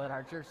 people at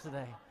our church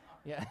today.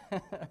 Yeah.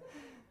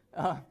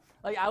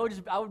 Like I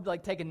would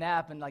like take a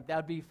nap and like that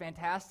would be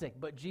fantastic.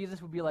 But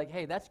Jesus would be like,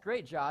 hey, that's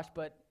great, Josh,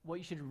 but what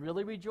you should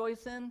really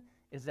rejoice in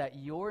is that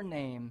your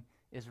name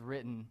is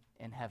written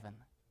in heaven.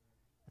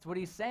 That's what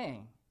he's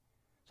saying.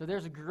 So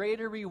there's a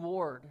greater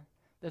reward.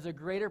 There's a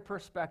greater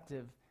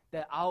perspective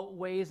that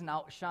outweighs and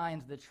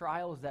outshines the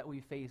trials that we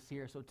face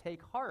here. So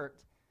take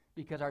heart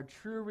because our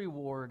true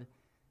reward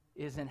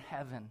is in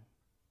heaven.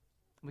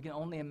 We can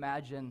only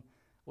imagine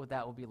what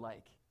that will be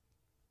like.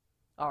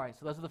 All right,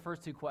 so those are the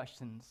first two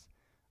questions.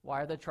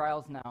 Why are the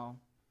trials now?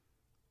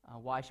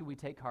 Why should we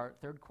take heart?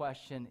 Third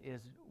question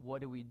is,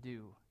 what do we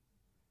do?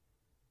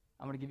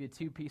 I'm going to give you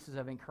two pieces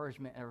of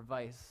encouragement and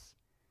advice.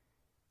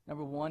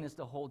 Number one is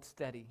to hold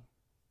steady.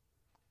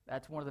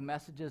 That's one of the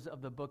messages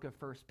of the book of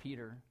 1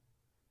 Peter,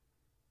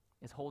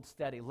 is hold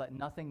steady. Let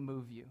nothing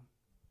move you.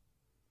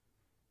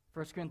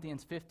 1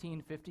 Corinthians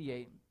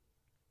 15:58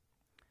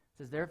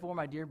 says, therefore,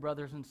 my dear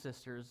brothers and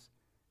sisters,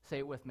 say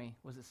it with me.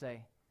 What does it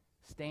say?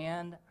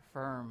 Stand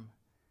firm.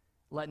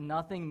 Let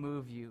nothing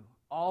move you.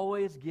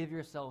 Always give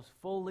yourselves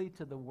fully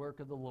to the work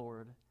of the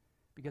Lord,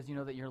 because you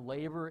know that your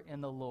labor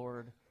in the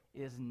Lord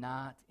is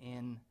not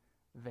in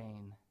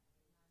vain.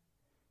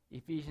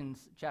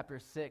 Ephesians chapter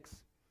 6,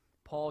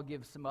 Paul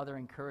gives some other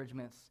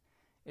encouragements.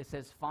 It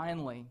says,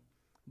 finally,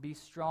 be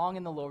strong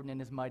in the Lord and in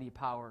his mighty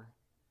power.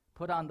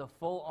 Put on the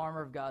full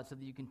armor of God so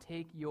that you can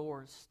take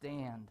your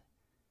stand.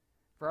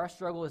 For our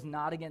struggle is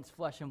not against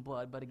flesh and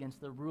blood, but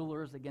against the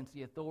rulers, against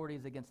the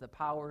authorities, against the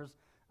powers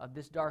of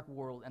this dark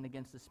world, and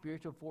against the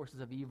spiritual forces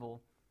of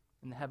evil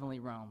in the heavenly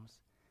realms.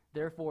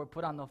 Therefore,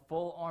 put on the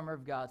full armor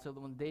of God so that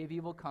when the day of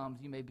evil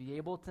comes, you may be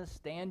able to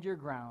stand your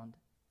ground,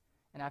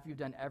 and after you've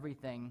done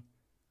everything,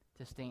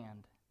 to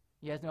stand.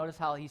 You guys notice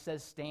how he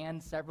says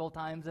stand several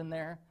times in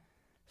there?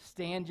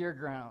 Stand your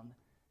ground.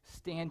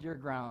 Stand your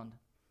ground.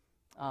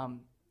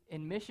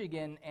 In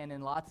Michigan and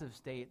in lots of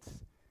states,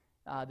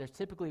 there's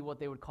typically what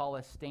they would call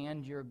a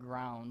stand your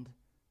ground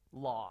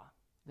law.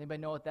 Does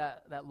anybody know what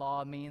that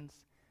law means?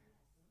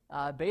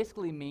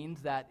 Basically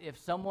means that if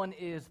someone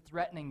is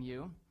threatening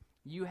you,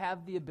 you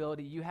have the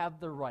ability, you have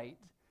the right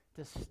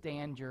to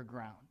stand your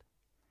ground.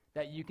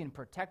 That you can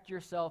protect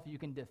yourself, you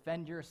can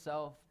defend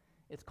yourself.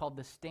 It's called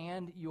the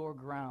stand your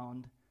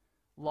ground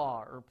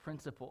law or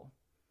principle.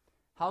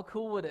 How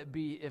cool would it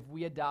be if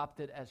we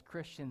adopted as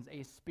Christians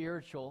a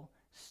spiritual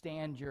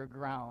stand your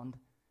ground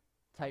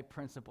type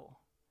principle?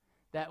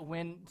 That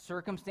when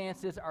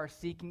circumstances are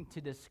seeking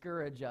to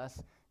discourage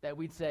us, that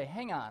we'd say,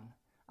 hang on,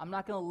 I'm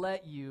not going to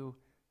let you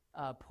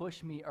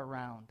push me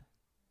around.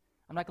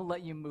 I'm not going to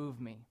let you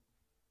move me.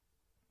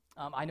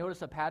 I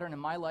notice a pattern in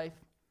my life.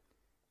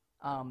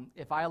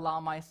 If I allow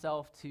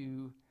myself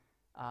to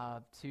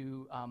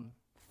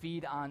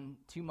feed on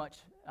too much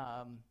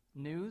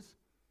news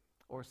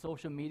or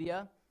social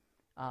media,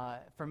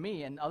 for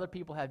me, and other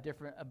people have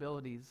different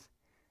abilities,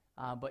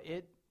 but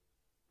it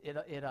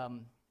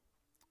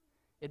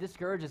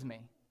discourages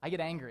me. I get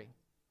angry.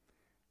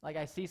 Like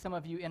I see some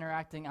of you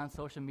interacting on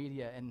social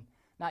media, and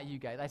not you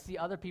guys. I see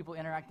other people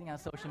interacting on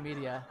social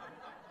media,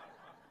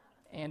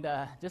 and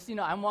just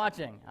I'm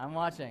watching.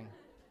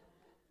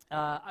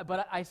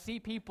 But I see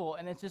people,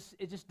 and it's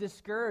just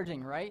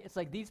discouraging, right? It's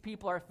like these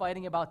people are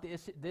fighting about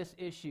this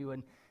issue,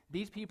 and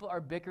these people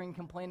are bickering,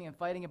 complaining, and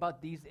fighting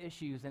about these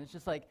issues, and it's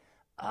just like,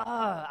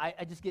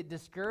 I just get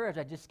discouraged.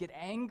 I just get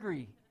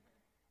angry.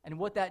 And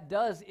what that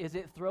does is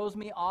it throws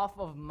me off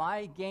of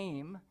my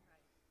game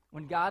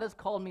when God has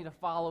called me to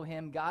follow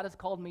him. God has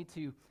called me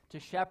to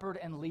shepherd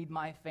and lead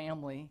my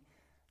family.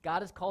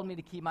 God has called me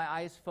to keep my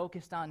eyes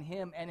focused on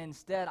him, and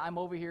instead I'm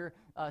over here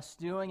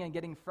stewing and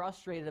getting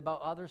frustrated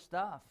about other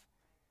stuff.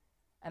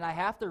 And I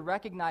have to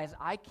recognize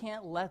I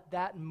can't let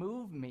that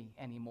move me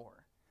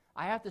anymore.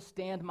 I have to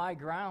stand my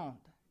ground.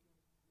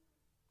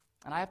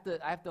 And I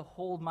have to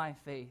hold my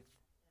faith.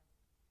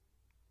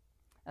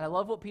 And I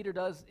love what Peter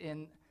does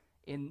in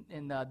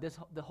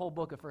the whole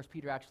book of 1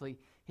 Peter, actually.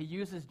 He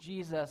uses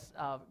Jesus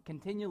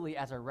continually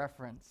as a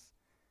reference.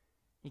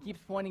 He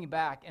keeps pointing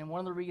back, and one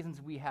of the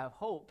reasons we have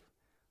hope,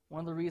 one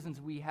of the reasons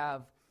we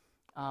have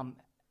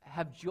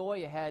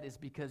joy ahead is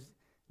because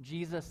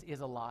Jesus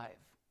is alive.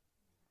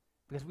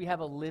 Because we have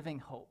a living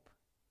hope.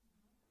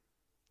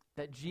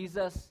 That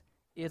Jesus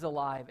is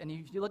alive. And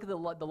if you look at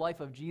the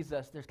life of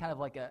Jesus, there's kind of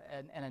like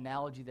an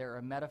analogy there,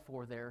 a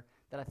metaphor there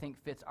that I think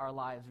fits our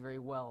lives very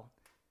well.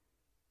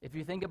 If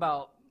you think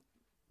about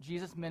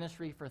Jesus'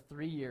 ministry for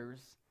 3 years,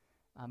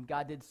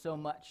 God did so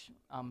much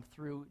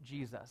through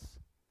Jesus.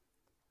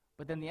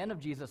 But then the end of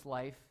Jesus'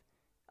 life,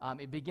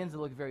 it begins to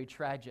look very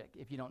tragic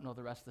if you don't know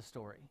the rest of the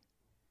story,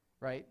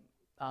 right?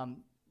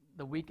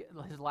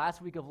 His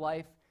last week of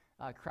life,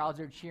 crowds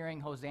are cheering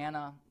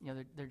Hosanna.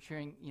 They're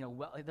cheering.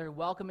 They're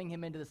welcoming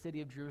him into the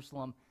city of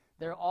Jerusalem.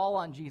 They're all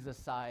on Jesus'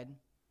 side.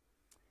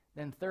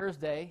 Then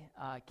Thursday,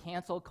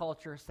 cancel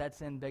culture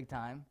sets in big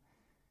time.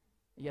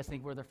 You guys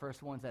think we're the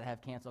first ones that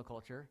have cancel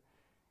culture?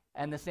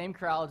 And the same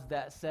crowds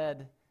that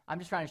said I'm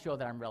just trying to show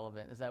that I'm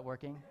relevant. Is that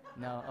working?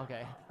 No?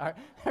 Okay. All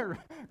right.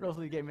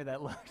 Rosalie gave me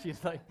that look.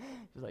 She's like,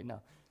 no.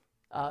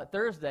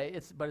 Thursday,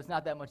 but it's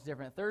not that much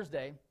different.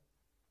 Thursday,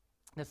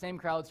 the same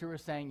crowds who were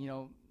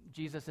saying,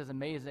 Jesus is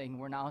amazing,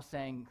 we're now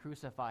saying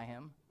crucify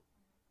him.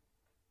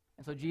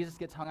 And so Jesus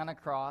gets hung on a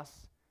cross,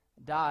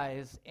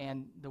 dies,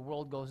 and the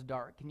world goes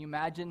dark. Can you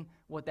imagine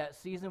what that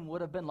season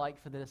would have been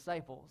like for the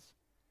disciples?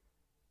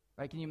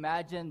 Right? Can you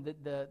imagine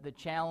the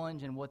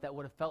challenge and what that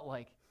would have felt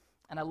like?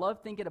 And I love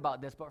thinking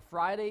about this, but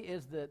Friday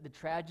is the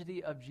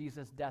tragedy of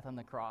Jesus' death on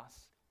the cross.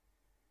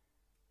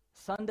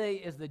 Sunday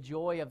is the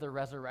joy of the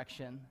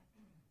resurrection,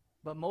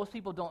 but most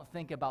people don't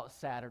think about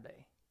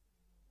Saturday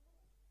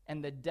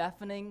and the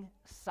deafening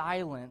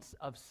silence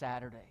of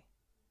Saturday.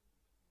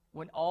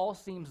 When all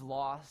seems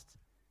lost,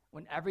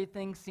 when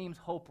everything seems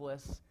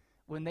hopeless,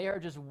 when they are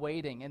just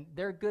waiting. And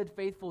they're good,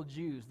 faithful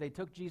Jews. They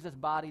took Jesus'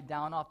 body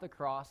down off the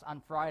cross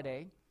on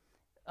Friday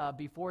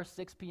before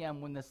 6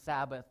 p.m. when the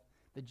Sabbath,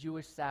 the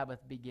Jewish Sabbath,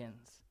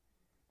 begins.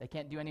 They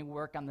can't do any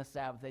work on the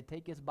Sabbath. They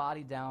take his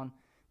body down,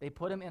 they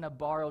put him in a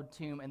borrowed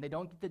tomb, and they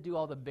don't get to do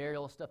all the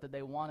burial stuff that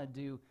they want to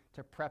do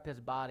to prep his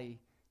body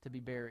to be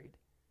buried.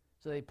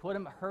 So they put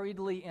him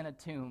hurriedly in a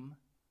tomb,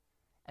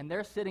 and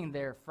they're sitting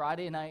there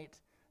Friday night,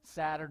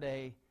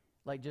 Saturday,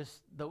 like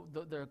just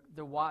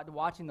they're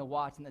watching the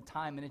watch and the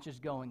time, and it's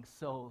just going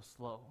so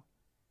slow.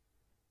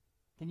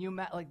 Can you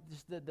imagine, like,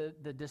 just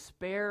the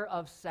despair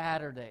of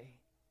Saturday?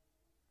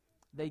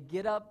 They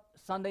get up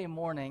Sunday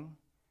morning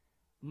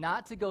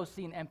not to go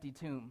see an empty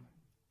tomb.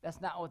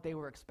 That's not what they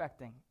were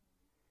expecting.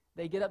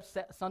 They get up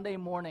Sunday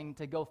morning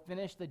to go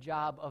finish the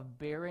job of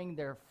burying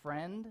their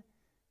friend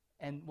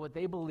and what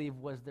they believe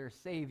was their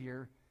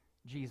Savior,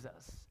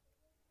 Jesus.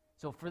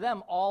 So for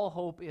them, all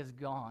hope is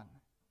gone.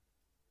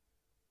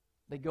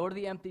 They go to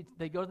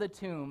the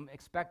tomb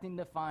expecting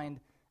to find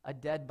a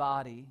dead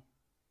body.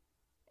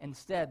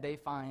 Instead, they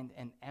find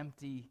an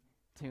empty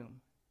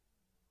tomb.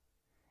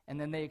 And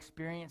then they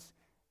experience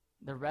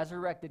the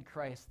resurrected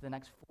Christ the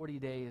next 40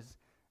 days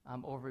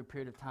over a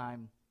period of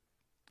time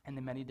in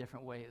the many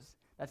different ways.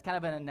 That's kind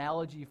of an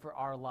analogy for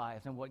our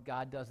lives and what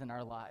God does in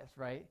our lives,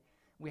 right?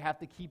 We have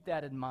to keep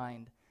that in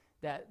mind.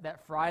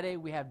 That Friday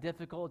we have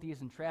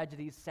difficulties and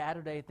tragedies.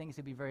 Saturday things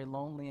can be very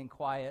lonely and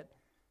quiet.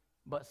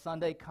 But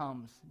Sunday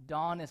comes.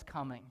 Dawn is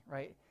coming,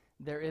 right?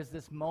 There is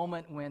this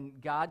moment when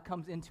God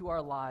comes into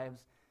our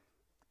lives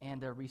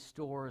and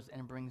restores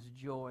and brings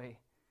joy.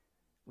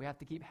 We have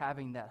to keep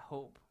having that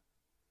hope.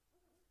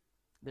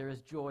 There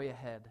is joy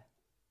ahead.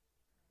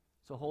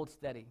 So hold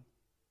steady.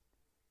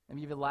 Let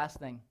me give you the last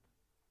thing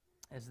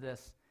is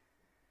this.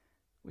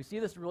 We see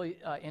this really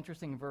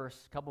interesting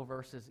verse, couple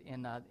verses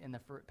in the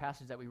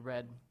passage that we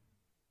read.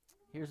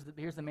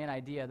 Here's the main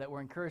idea, that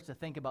we're encouraged to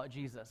think about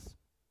Jesus.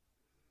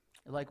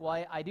 Like,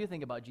 well, I do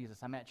think about Jesus.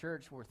 I'm at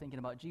church, we're thinking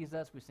about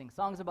Jesus, we sing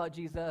songs about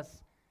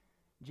Jesus.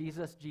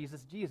 Jesus,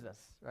 Jesus, Jesus,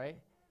 right?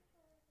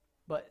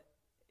 But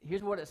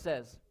here's what it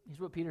says. Here's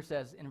what Peter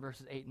says in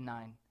verses 8 and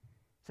 9.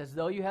 It says,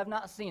 though you have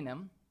not seen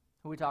him,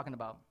 who are we talking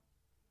about?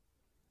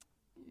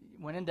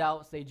 When in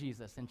doubt, say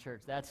Jesus in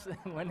church. That's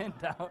when in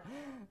doubt,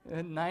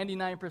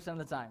 99% of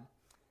the time.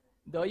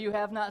 Though you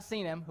have not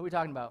seen him, who are we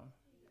talking about?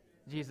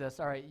 Jesus.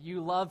 All right,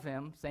 you love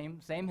him,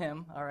 same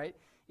him, all right?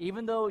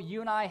 Even though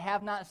you and I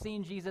have not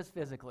seen Jesus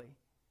physically,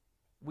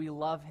 we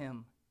love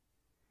him.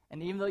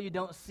 And even though you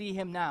don't see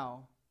him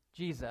now,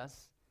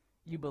 Jesus,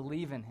 you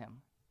believe in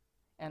him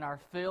and are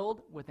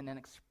filled with an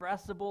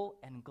inexpressible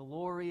and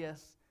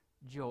glorious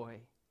joy.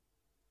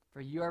 For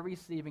you are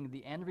receiving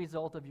the end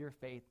result of your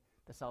faith,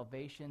 the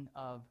salvation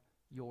of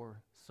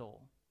your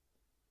soul.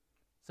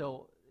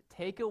 So,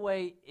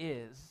 takeaway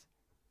is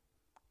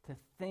to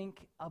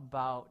think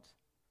about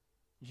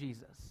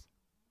Jesus.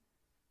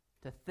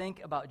 To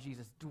think about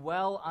Jesus.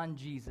 Dwell on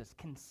Jesus.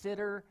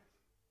 Consider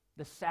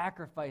the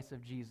sacrifice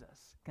of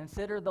Jesus.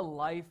 Consider the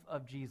life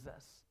of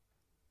Jesus.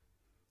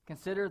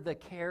 Consider the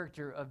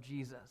character of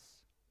Jesus.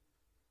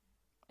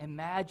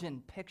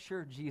 Imagine,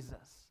 picture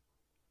Jesus.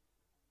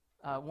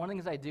 One of the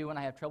things I do when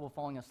I have trouble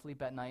falling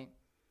asleep at night,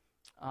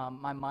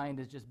 my mind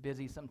is just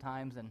busy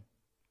sometimes, and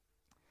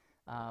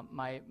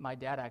my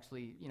dad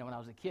actually, when I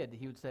was a kid,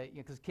 he would say,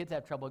 because kids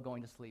have trouble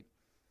going to sleep,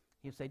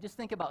 he would say, just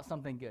think about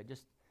something good.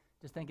 Just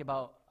think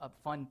about a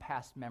fun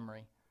past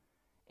memory.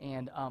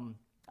 And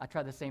I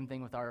try the same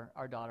thing with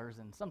our daughters,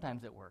 and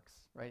sometimes it works.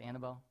 Right,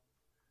 Annabelle?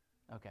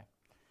 Okay.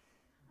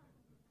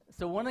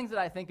 So one of the things that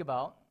I think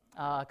about,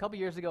 a couple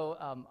years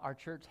ago, our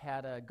church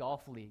had a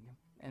golf league.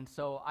 And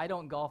so I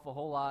don't golf a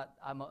whole lot.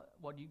 I'm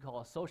what you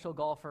call a social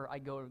golfer. I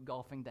go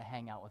golfing to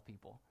hang out with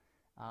people.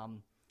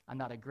 I'm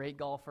not a great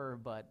golfer,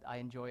 but I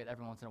enjoy it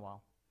every once in a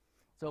while.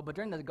 But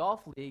during the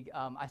golf league,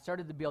 I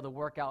started to be able to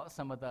work out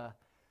some of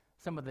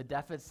the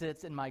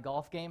deficits in my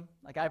golf game.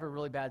 Like, I have a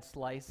really bad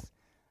slice.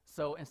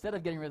 So instead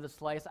of getting rid of the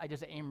slice, I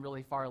just aim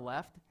really far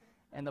left,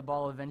 and the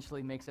ball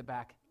eventually makes it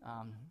back,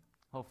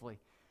 hopefully.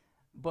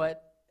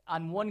 But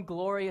on one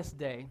glorious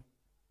day,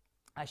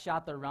 I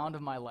shot the round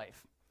of my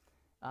life.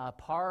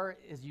 Par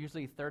is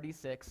usually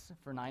 36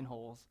 for 9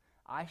 holes.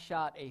 I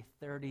shot a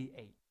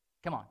 38.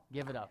 Come on,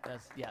 give it up.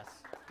 That's yes,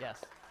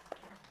 yes.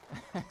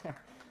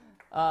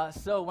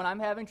 So when I'm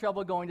having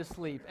trouble going to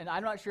sleep, and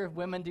I'm not sure if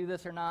women do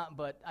this or not,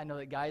 but I know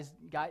that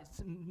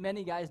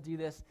many guys do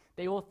this.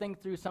 They will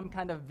think through some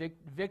kind of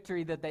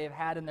victory that they have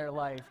had in their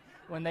life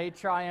when they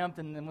triumphed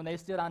and then when they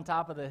stood on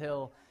top of the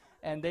hill,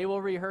 and they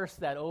will rehearse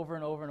that over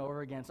and over and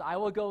over again. So I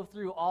will go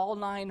through all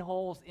 9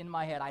 holes in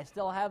my head. I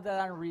still have that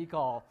on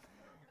recall,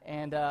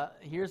 and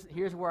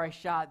here's where I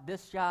shot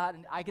this shot,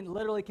 and I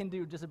literally can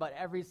do just about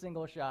every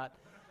single shot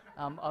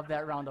of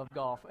that round of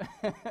golf.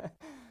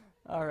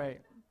 All right.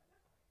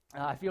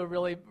 I feel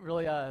really,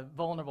 really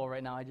vulnerable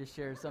right now. I just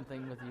shared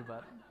something with you,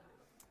 but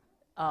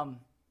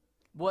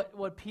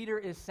what Peter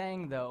is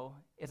saying, though,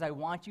 is I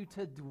want you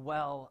to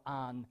dwell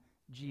on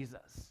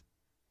Jesus.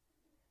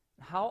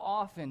 How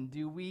often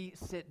do we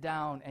sit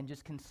down and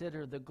just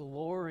consider the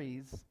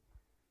glories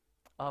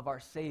of our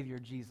Savior,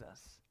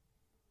 Jesus?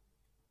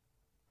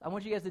 I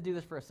want you guys to do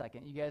this for a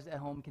second. You guys at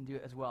home can do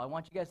it as well. I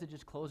want you guys to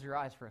just close your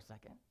eyes for a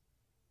second.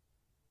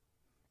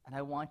 And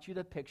I want you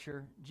to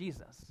picture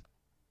Jesus.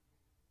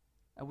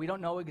 And we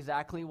don't know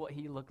exactly what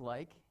he looked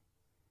like,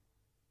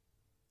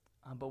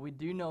 but we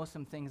do know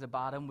some things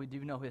about him. We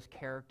do know his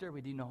character.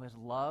 We do know his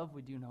love.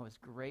 We do know his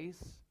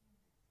grace.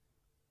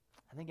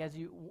 I think as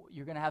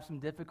you're going to have some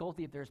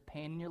difficulty if there's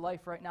pain in your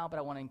life right now, but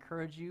I want to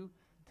encourage you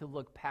to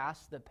look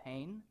past the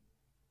pain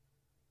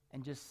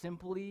and just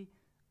simply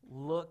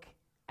look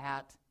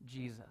at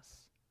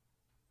Jesus.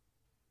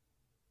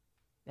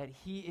 That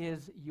he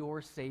is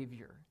your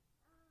Savior.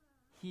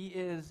 He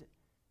is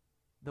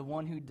the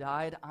one who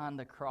died on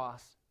the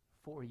cross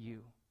for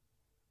you.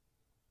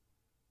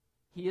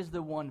 He is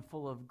the one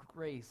full of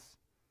grace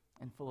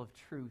and full of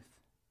truth.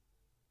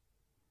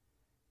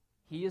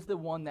 He is the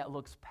one that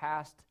looks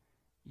past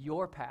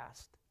your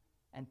past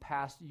and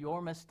past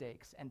your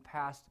mistakes and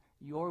past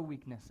your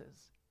weaknesses.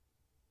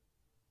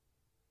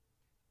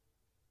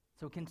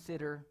 So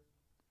consider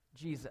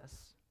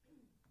Jesus.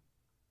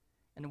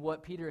 And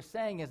what Peter is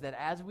saying is that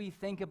as we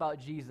think about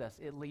Jesus,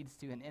 it leads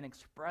to an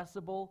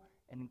inexpressible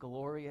and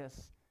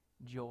glorious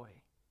joy.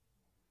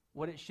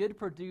 What it should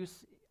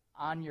produce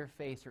on your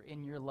face or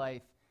in your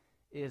life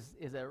is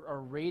a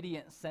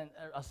radiant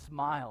a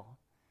smile.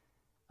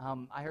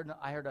 I heard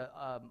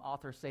an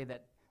author say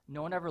that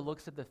no one ever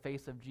looks at the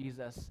face of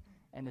Jesus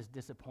and is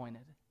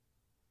disappointed.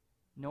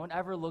 No one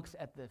ever looks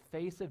at the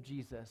face of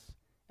Jesus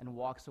and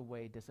walks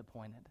away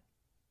disappointed.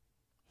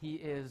 He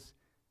is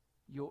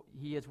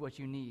what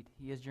you need.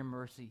 He is your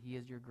mercy. He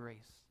is your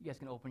grace. You guys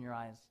can open your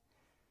eyes.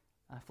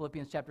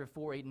 Philippians chapter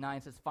 4, 8, and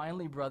 9 says,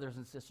 "Finally, brothers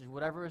and sisters,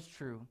 whatever is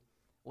true,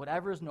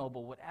 whatever is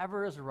noble,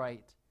 whatever is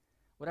right,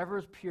 whatever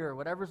is pure,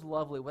 whatever is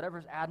lovely, whatever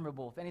is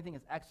admirable, if anything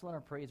is excellent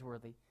or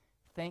praiseworthy,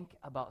 think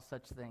about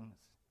such things.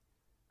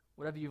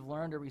 Whatever you've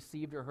learned or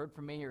received or heard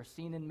from me or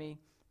seen in me,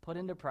 put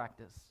into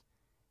practice,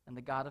 and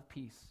the God of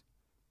peace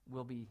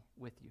will be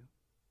with you."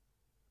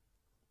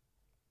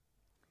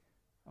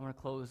 I want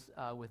to close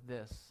with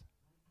this.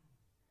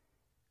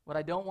 What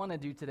I don't want to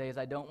do today is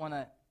I don't want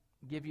to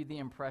give you the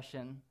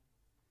impression,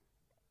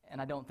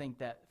 and I don't think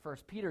that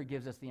 1 Peter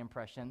gives us the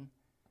impression,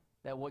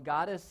 that what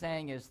God is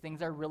saying is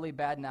things are really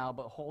bad now,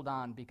 but hold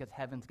on because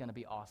heaven's going to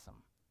be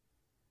awesome.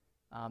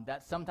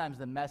 That's sometimes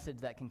the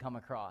message that can come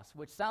across,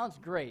 which sounds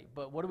great,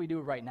 but what do we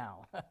do right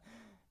now?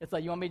 It's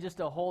like, you want me just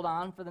to hold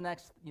on for the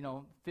next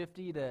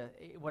 50 to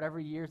whatever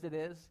years it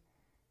is?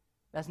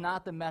 That's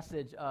not the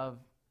message of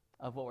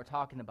what we're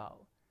talking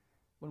about.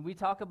 When we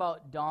talk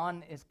about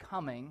dawn is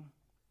coming,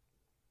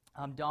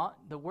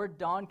 the word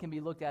dawn can be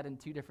looked at in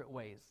 2 different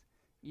ways,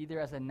 either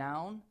as a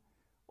noun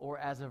or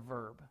as a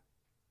verb.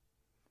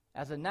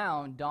 As a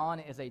noun, dawn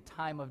is a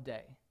time of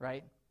day,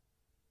 right?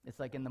 It's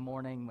like in the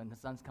morning when the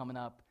sun's coming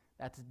up,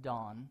 that's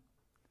dawn.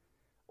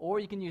 Or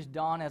you can use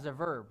dawn as a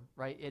verb,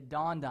 right? It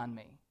dawned on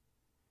me.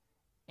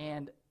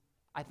 And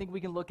I think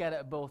we can look at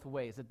it both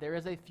ways, that there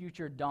is a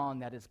future dawn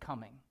that is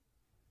coming.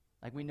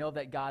 Like we know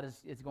that God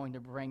is going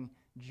to bring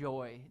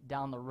joy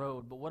down the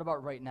road, but what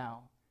about right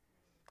now?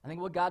 I think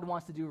what God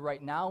wants to do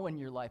right now in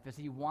your life is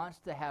he wants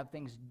to have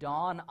things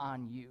dawn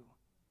on you.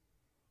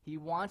 He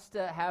wants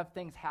to have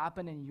things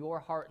happen in your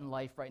heart and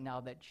life right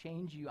now that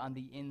change you on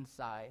the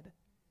inside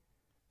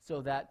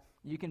so that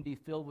you can be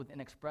filled with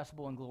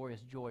inexpressible and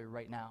glorious joy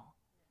right now.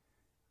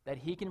 That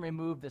he can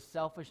remove the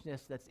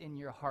selfishness that's in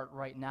your heart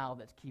right now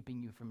that's keeping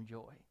you from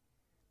joy,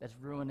 that's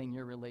ruining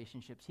your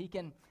relationships. He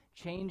can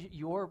change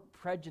your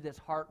prejudiced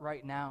heart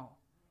right now.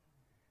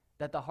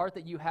 That the heart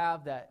that you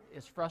have that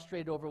is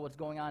frustrated over what's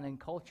going on in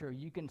culture,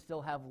 you can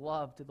still have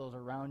love to those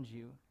around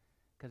you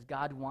because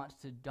God wants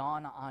to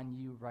dawn on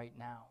you right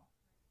now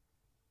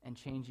and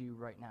change you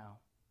right now.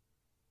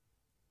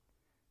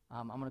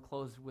 I'm going to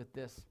close with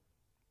this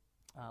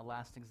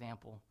last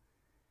example.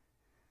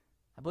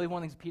 I believe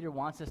one of the things Peter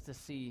wants us to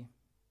see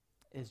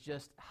is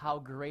just how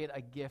great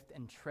a gift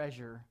and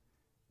treasure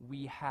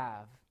we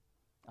have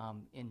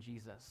in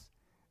Jesus.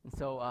 And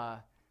so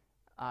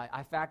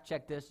I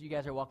fact-checked this. You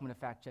guys are welcome to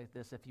fact-check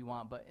this if you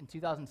want. But in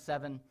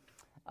 2007,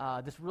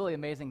 this really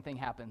amazing thing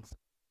happens.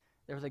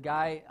 There was a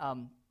guy,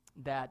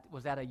 that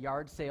was at a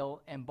yard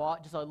sale and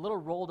bought just a little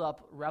rolled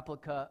up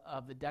replica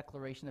of the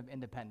Declaration of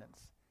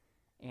Independence.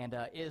 And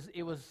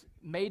it was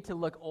made to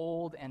look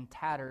old and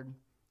tattered,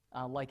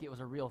 like it was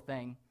a real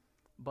thing.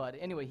 But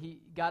anyway,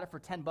 he got it for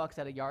 $10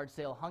 at a yard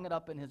sale, hung it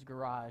up in his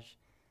garage,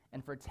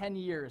 and for 10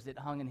 years it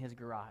hung in his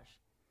garage.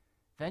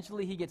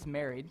 Eventually he gets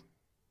married,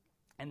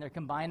 and they're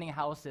combining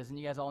houses, and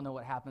you guys all know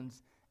what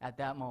happens at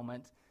that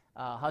moment.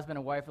 Husband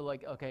and wife are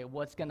like, okay,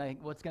 what's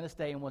gonna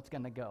stay and what's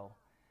gonna go?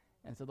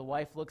 And so the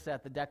wife looks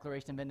at the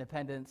Declaration of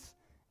Independence,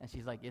 and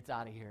she's like, it's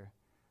out of here.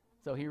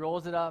 So he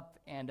rolls it up,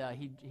 and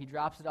he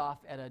drops it off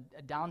at a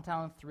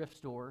downtown thrift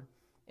store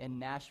in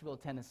Nashville,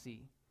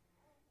 Tennessee.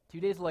 2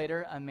 days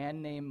later, a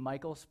man named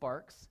Michael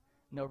Sparks,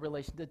 no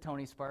relation to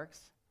Tony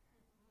Sparks.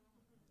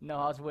 No,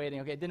 I was waiting.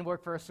 Okay, it didn't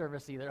work for a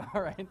service either.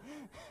 All right.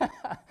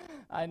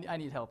 I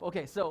need help.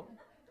 Okay, so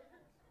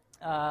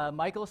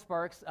Michael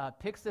Sparks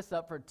picks this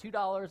up for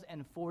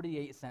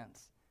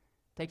 $2.48.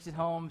 Takes it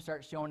home,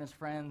 starts showing his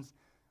friends.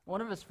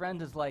 One of his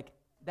friends is like,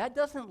 that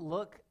doesn't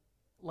look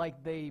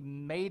like they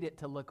made it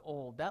to look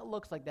old. That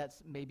looks like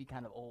that's maybe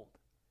kind of old.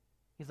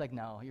 He's like,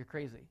 no, you're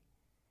crazy.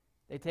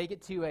 They take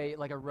it to a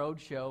road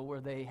show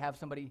where they have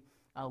somebody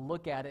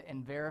look at it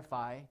and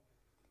verify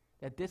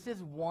that this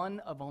is one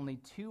of only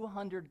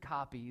 200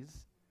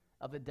 copies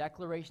of the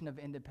Declaration of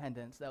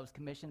Independence that was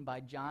commissioned by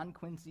John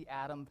Quincy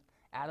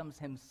Adams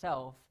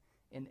himself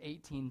in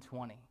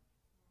 1820.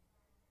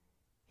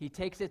 He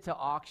takes it to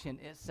auction.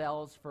 It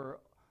sells for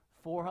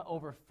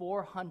over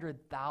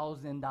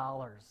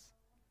 $400,000.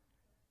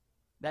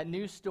 That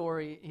news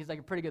story, he's like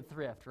a pretty good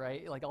thrift,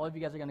 right? Like all of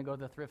you guys are going to go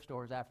to the thrift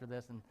stores after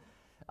this. And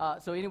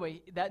so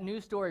anyway, that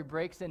news story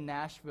breaks in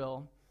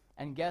Nashville,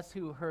 and guess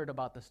who heard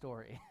about the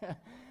story?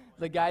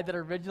 The guy that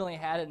originally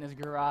had it in his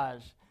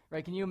garage,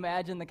 right? Can you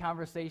imagine the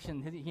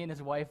conversation he and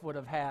his wife would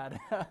have had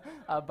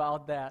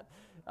about that?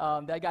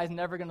 That guy's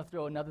never going to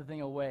throw another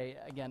thing away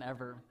again,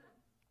 ever.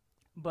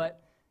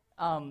 But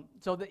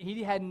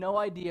he had no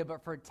idea,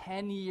 but for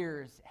 10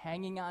 years,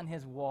 hanging on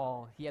his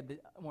wall, he had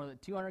one of the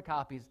 200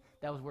 copies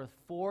that was worth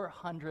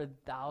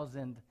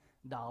 $400,000.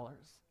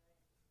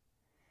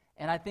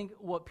 And I think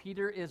what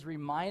Peter is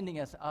reminding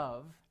us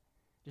of,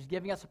 just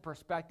giving us a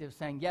perspective,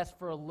 saying, yes,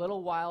 for a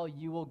little while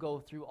you will go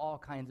through all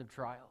kinds of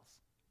trials.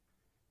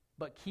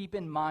 But keep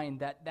in mind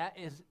that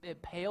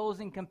it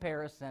pales in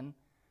comparison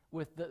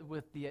with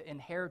the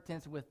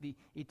inheritance, with the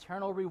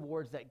eternal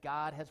rewards that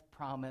God has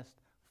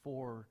promised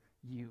for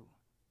you.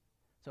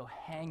 So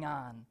hang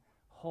on,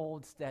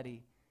 hold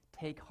steady,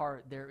 take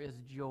heart, there is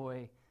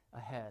joy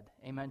ahead.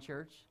 Amen,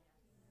 church?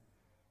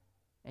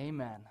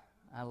 Amen.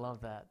 I love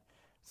that.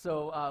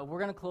 So we're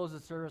going to close the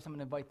service. I'm going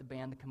to invite the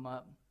band to come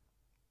up.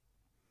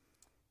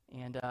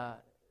 And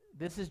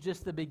this is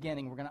just the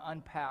beginning. We're going to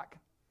unpack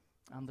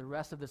the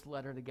rest of this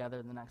letter together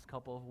in the next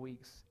couple of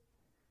weeks.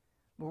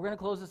 But we're going to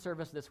close the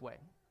service this way.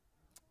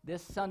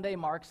 This Sunday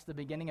marks the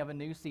beginning of a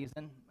new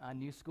season, a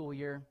new school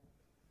year.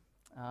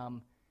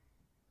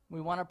 We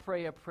want to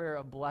pray a prayer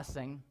of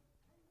blessing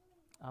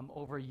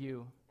over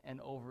you and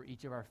over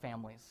each of our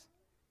families.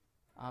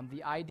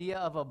 The idea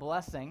of a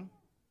blessing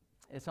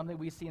is something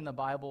we see in the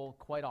Bible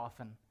quite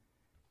often.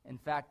 In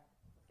fact,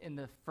 in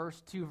the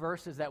first two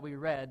verses that we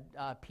read,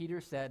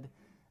 Peter said,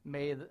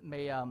 what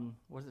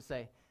does it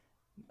say?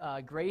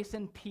 Grace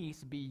and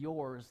peace be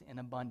yours in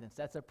abundance.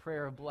 That's a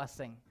prayer of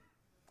blessing.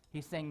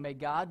 He's saying, may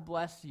God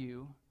bless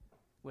you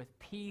with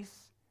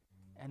peace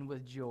and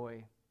with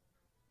joy.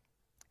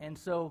 And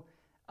so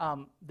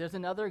there's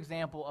another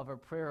example of a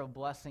prayer of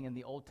blessing in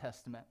the Old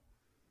Testament.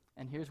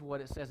 And here's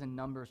what it says in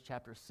Numbers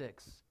chapter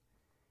 6.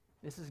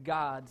 This is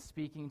God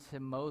speaking to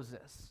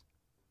Moses.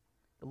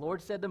 The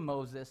Lord said to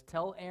Moses,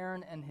 tell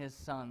Aaron and his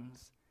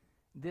sons,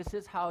 this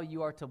is how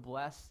you are to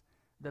bless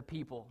the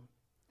people.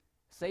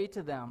 Say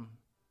to them,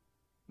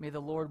 may the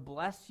Lord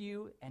bless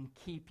you and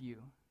keep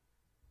you.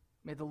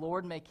 May the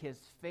Lord make his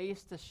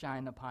face to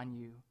shine upon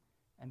you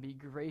and be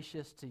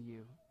gracious to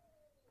you.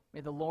 May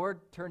the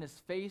Lord turn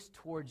his face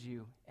towards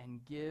you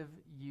and give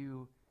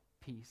you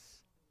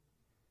peace.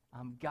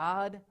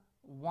 God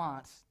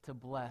wants to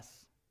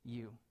bless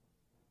you.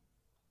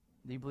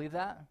 Do you believe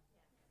that?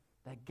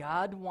 That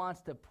God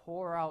wants to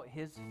pour out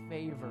his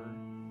favor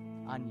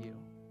on you.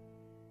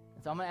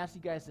 And so I'm going to ask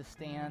you guys to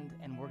stand,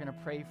 and we're going to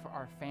pray for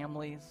our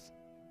families.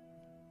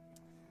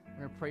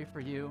 We're going to pray for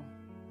you.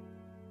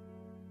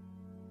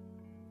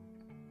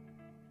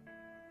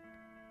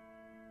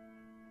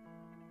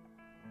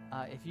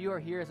 If you are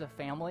here as a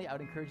family, I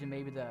would encourage you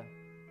maybe to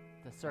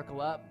circle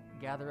up,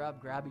 gather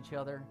up, grab each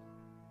other.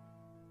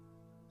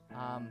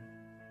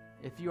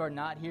 If you are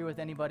not here with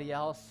anybody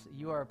else,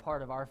 you are a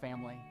part of our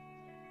family,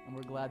 and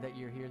we're glad that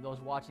you're here. Those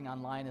watching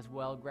online as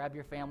well, grab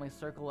your family,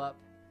 circle up,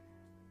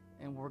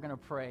 and we're going to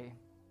pray.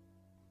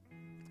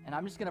 And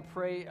I'm just going to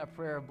pray a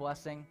prayer of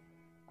blessing.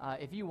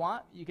 If you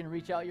want, you can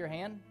reach out your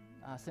hand,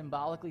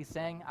 symbolically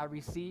saying, I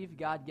receive.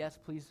 God, yes,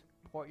 please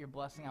pour out your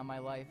blessing on my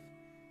life.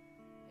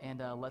 And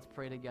let's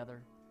pray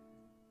together.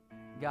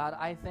 God,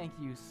 I thank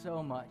you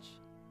so much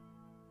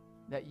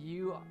that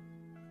you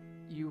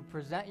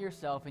present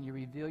yourself and you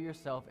reveal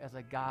yourself as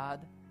a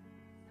God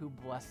who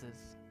blesses.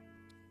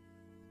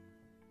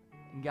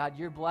 And God,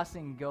 your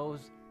blessing goes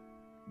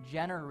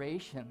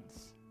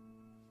generations.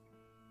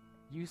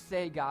 You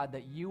say, God,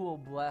 that you will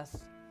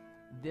bless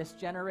this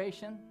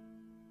generation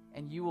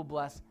and you will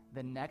bless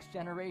the next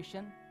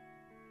generation.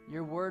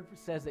 Your word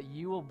says that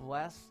you will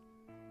bless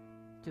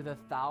to the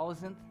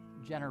 1,000th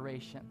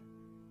generation.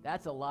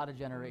 That's a lot of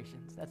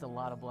generations. That's a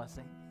lot of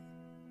blessing.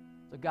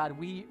 So God,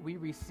 we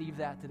receive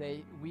that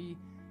today. We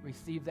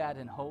receive that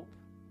in hope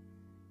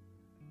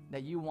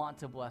that you want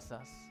to bless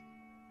us.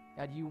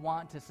 God, you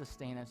want to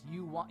sustain us.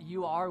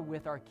 You are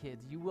with our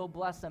kids. You will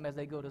bless them as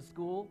they go to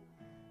school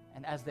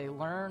and as they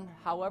learn.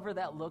 However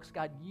that looks,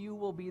 God, you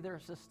will be their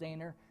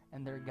sustainer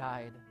and their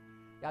guide.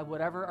 God,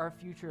 whatever our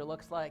future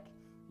looks like,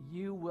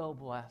 you will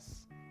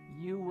bless.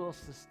 You will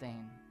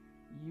sustain.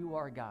 You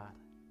are God.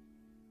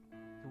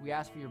 So we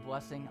ask for your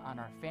blessing on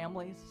our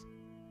families,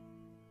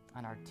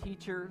 on our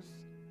teachers,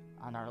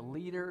 on our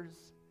leaders,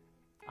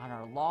 on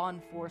our law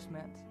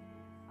enforcement,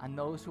 on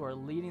those who are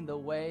leading the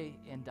way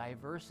in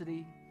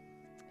diversity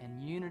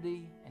and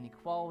unity and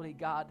equality.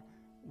 God,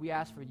 we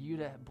ask for you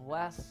to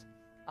bless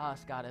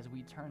us, God, as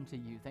we turn to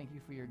you. Thank you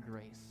for your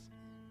grace.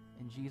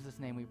 In Jesus'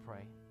 name we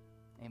pray.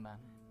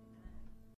 Amen.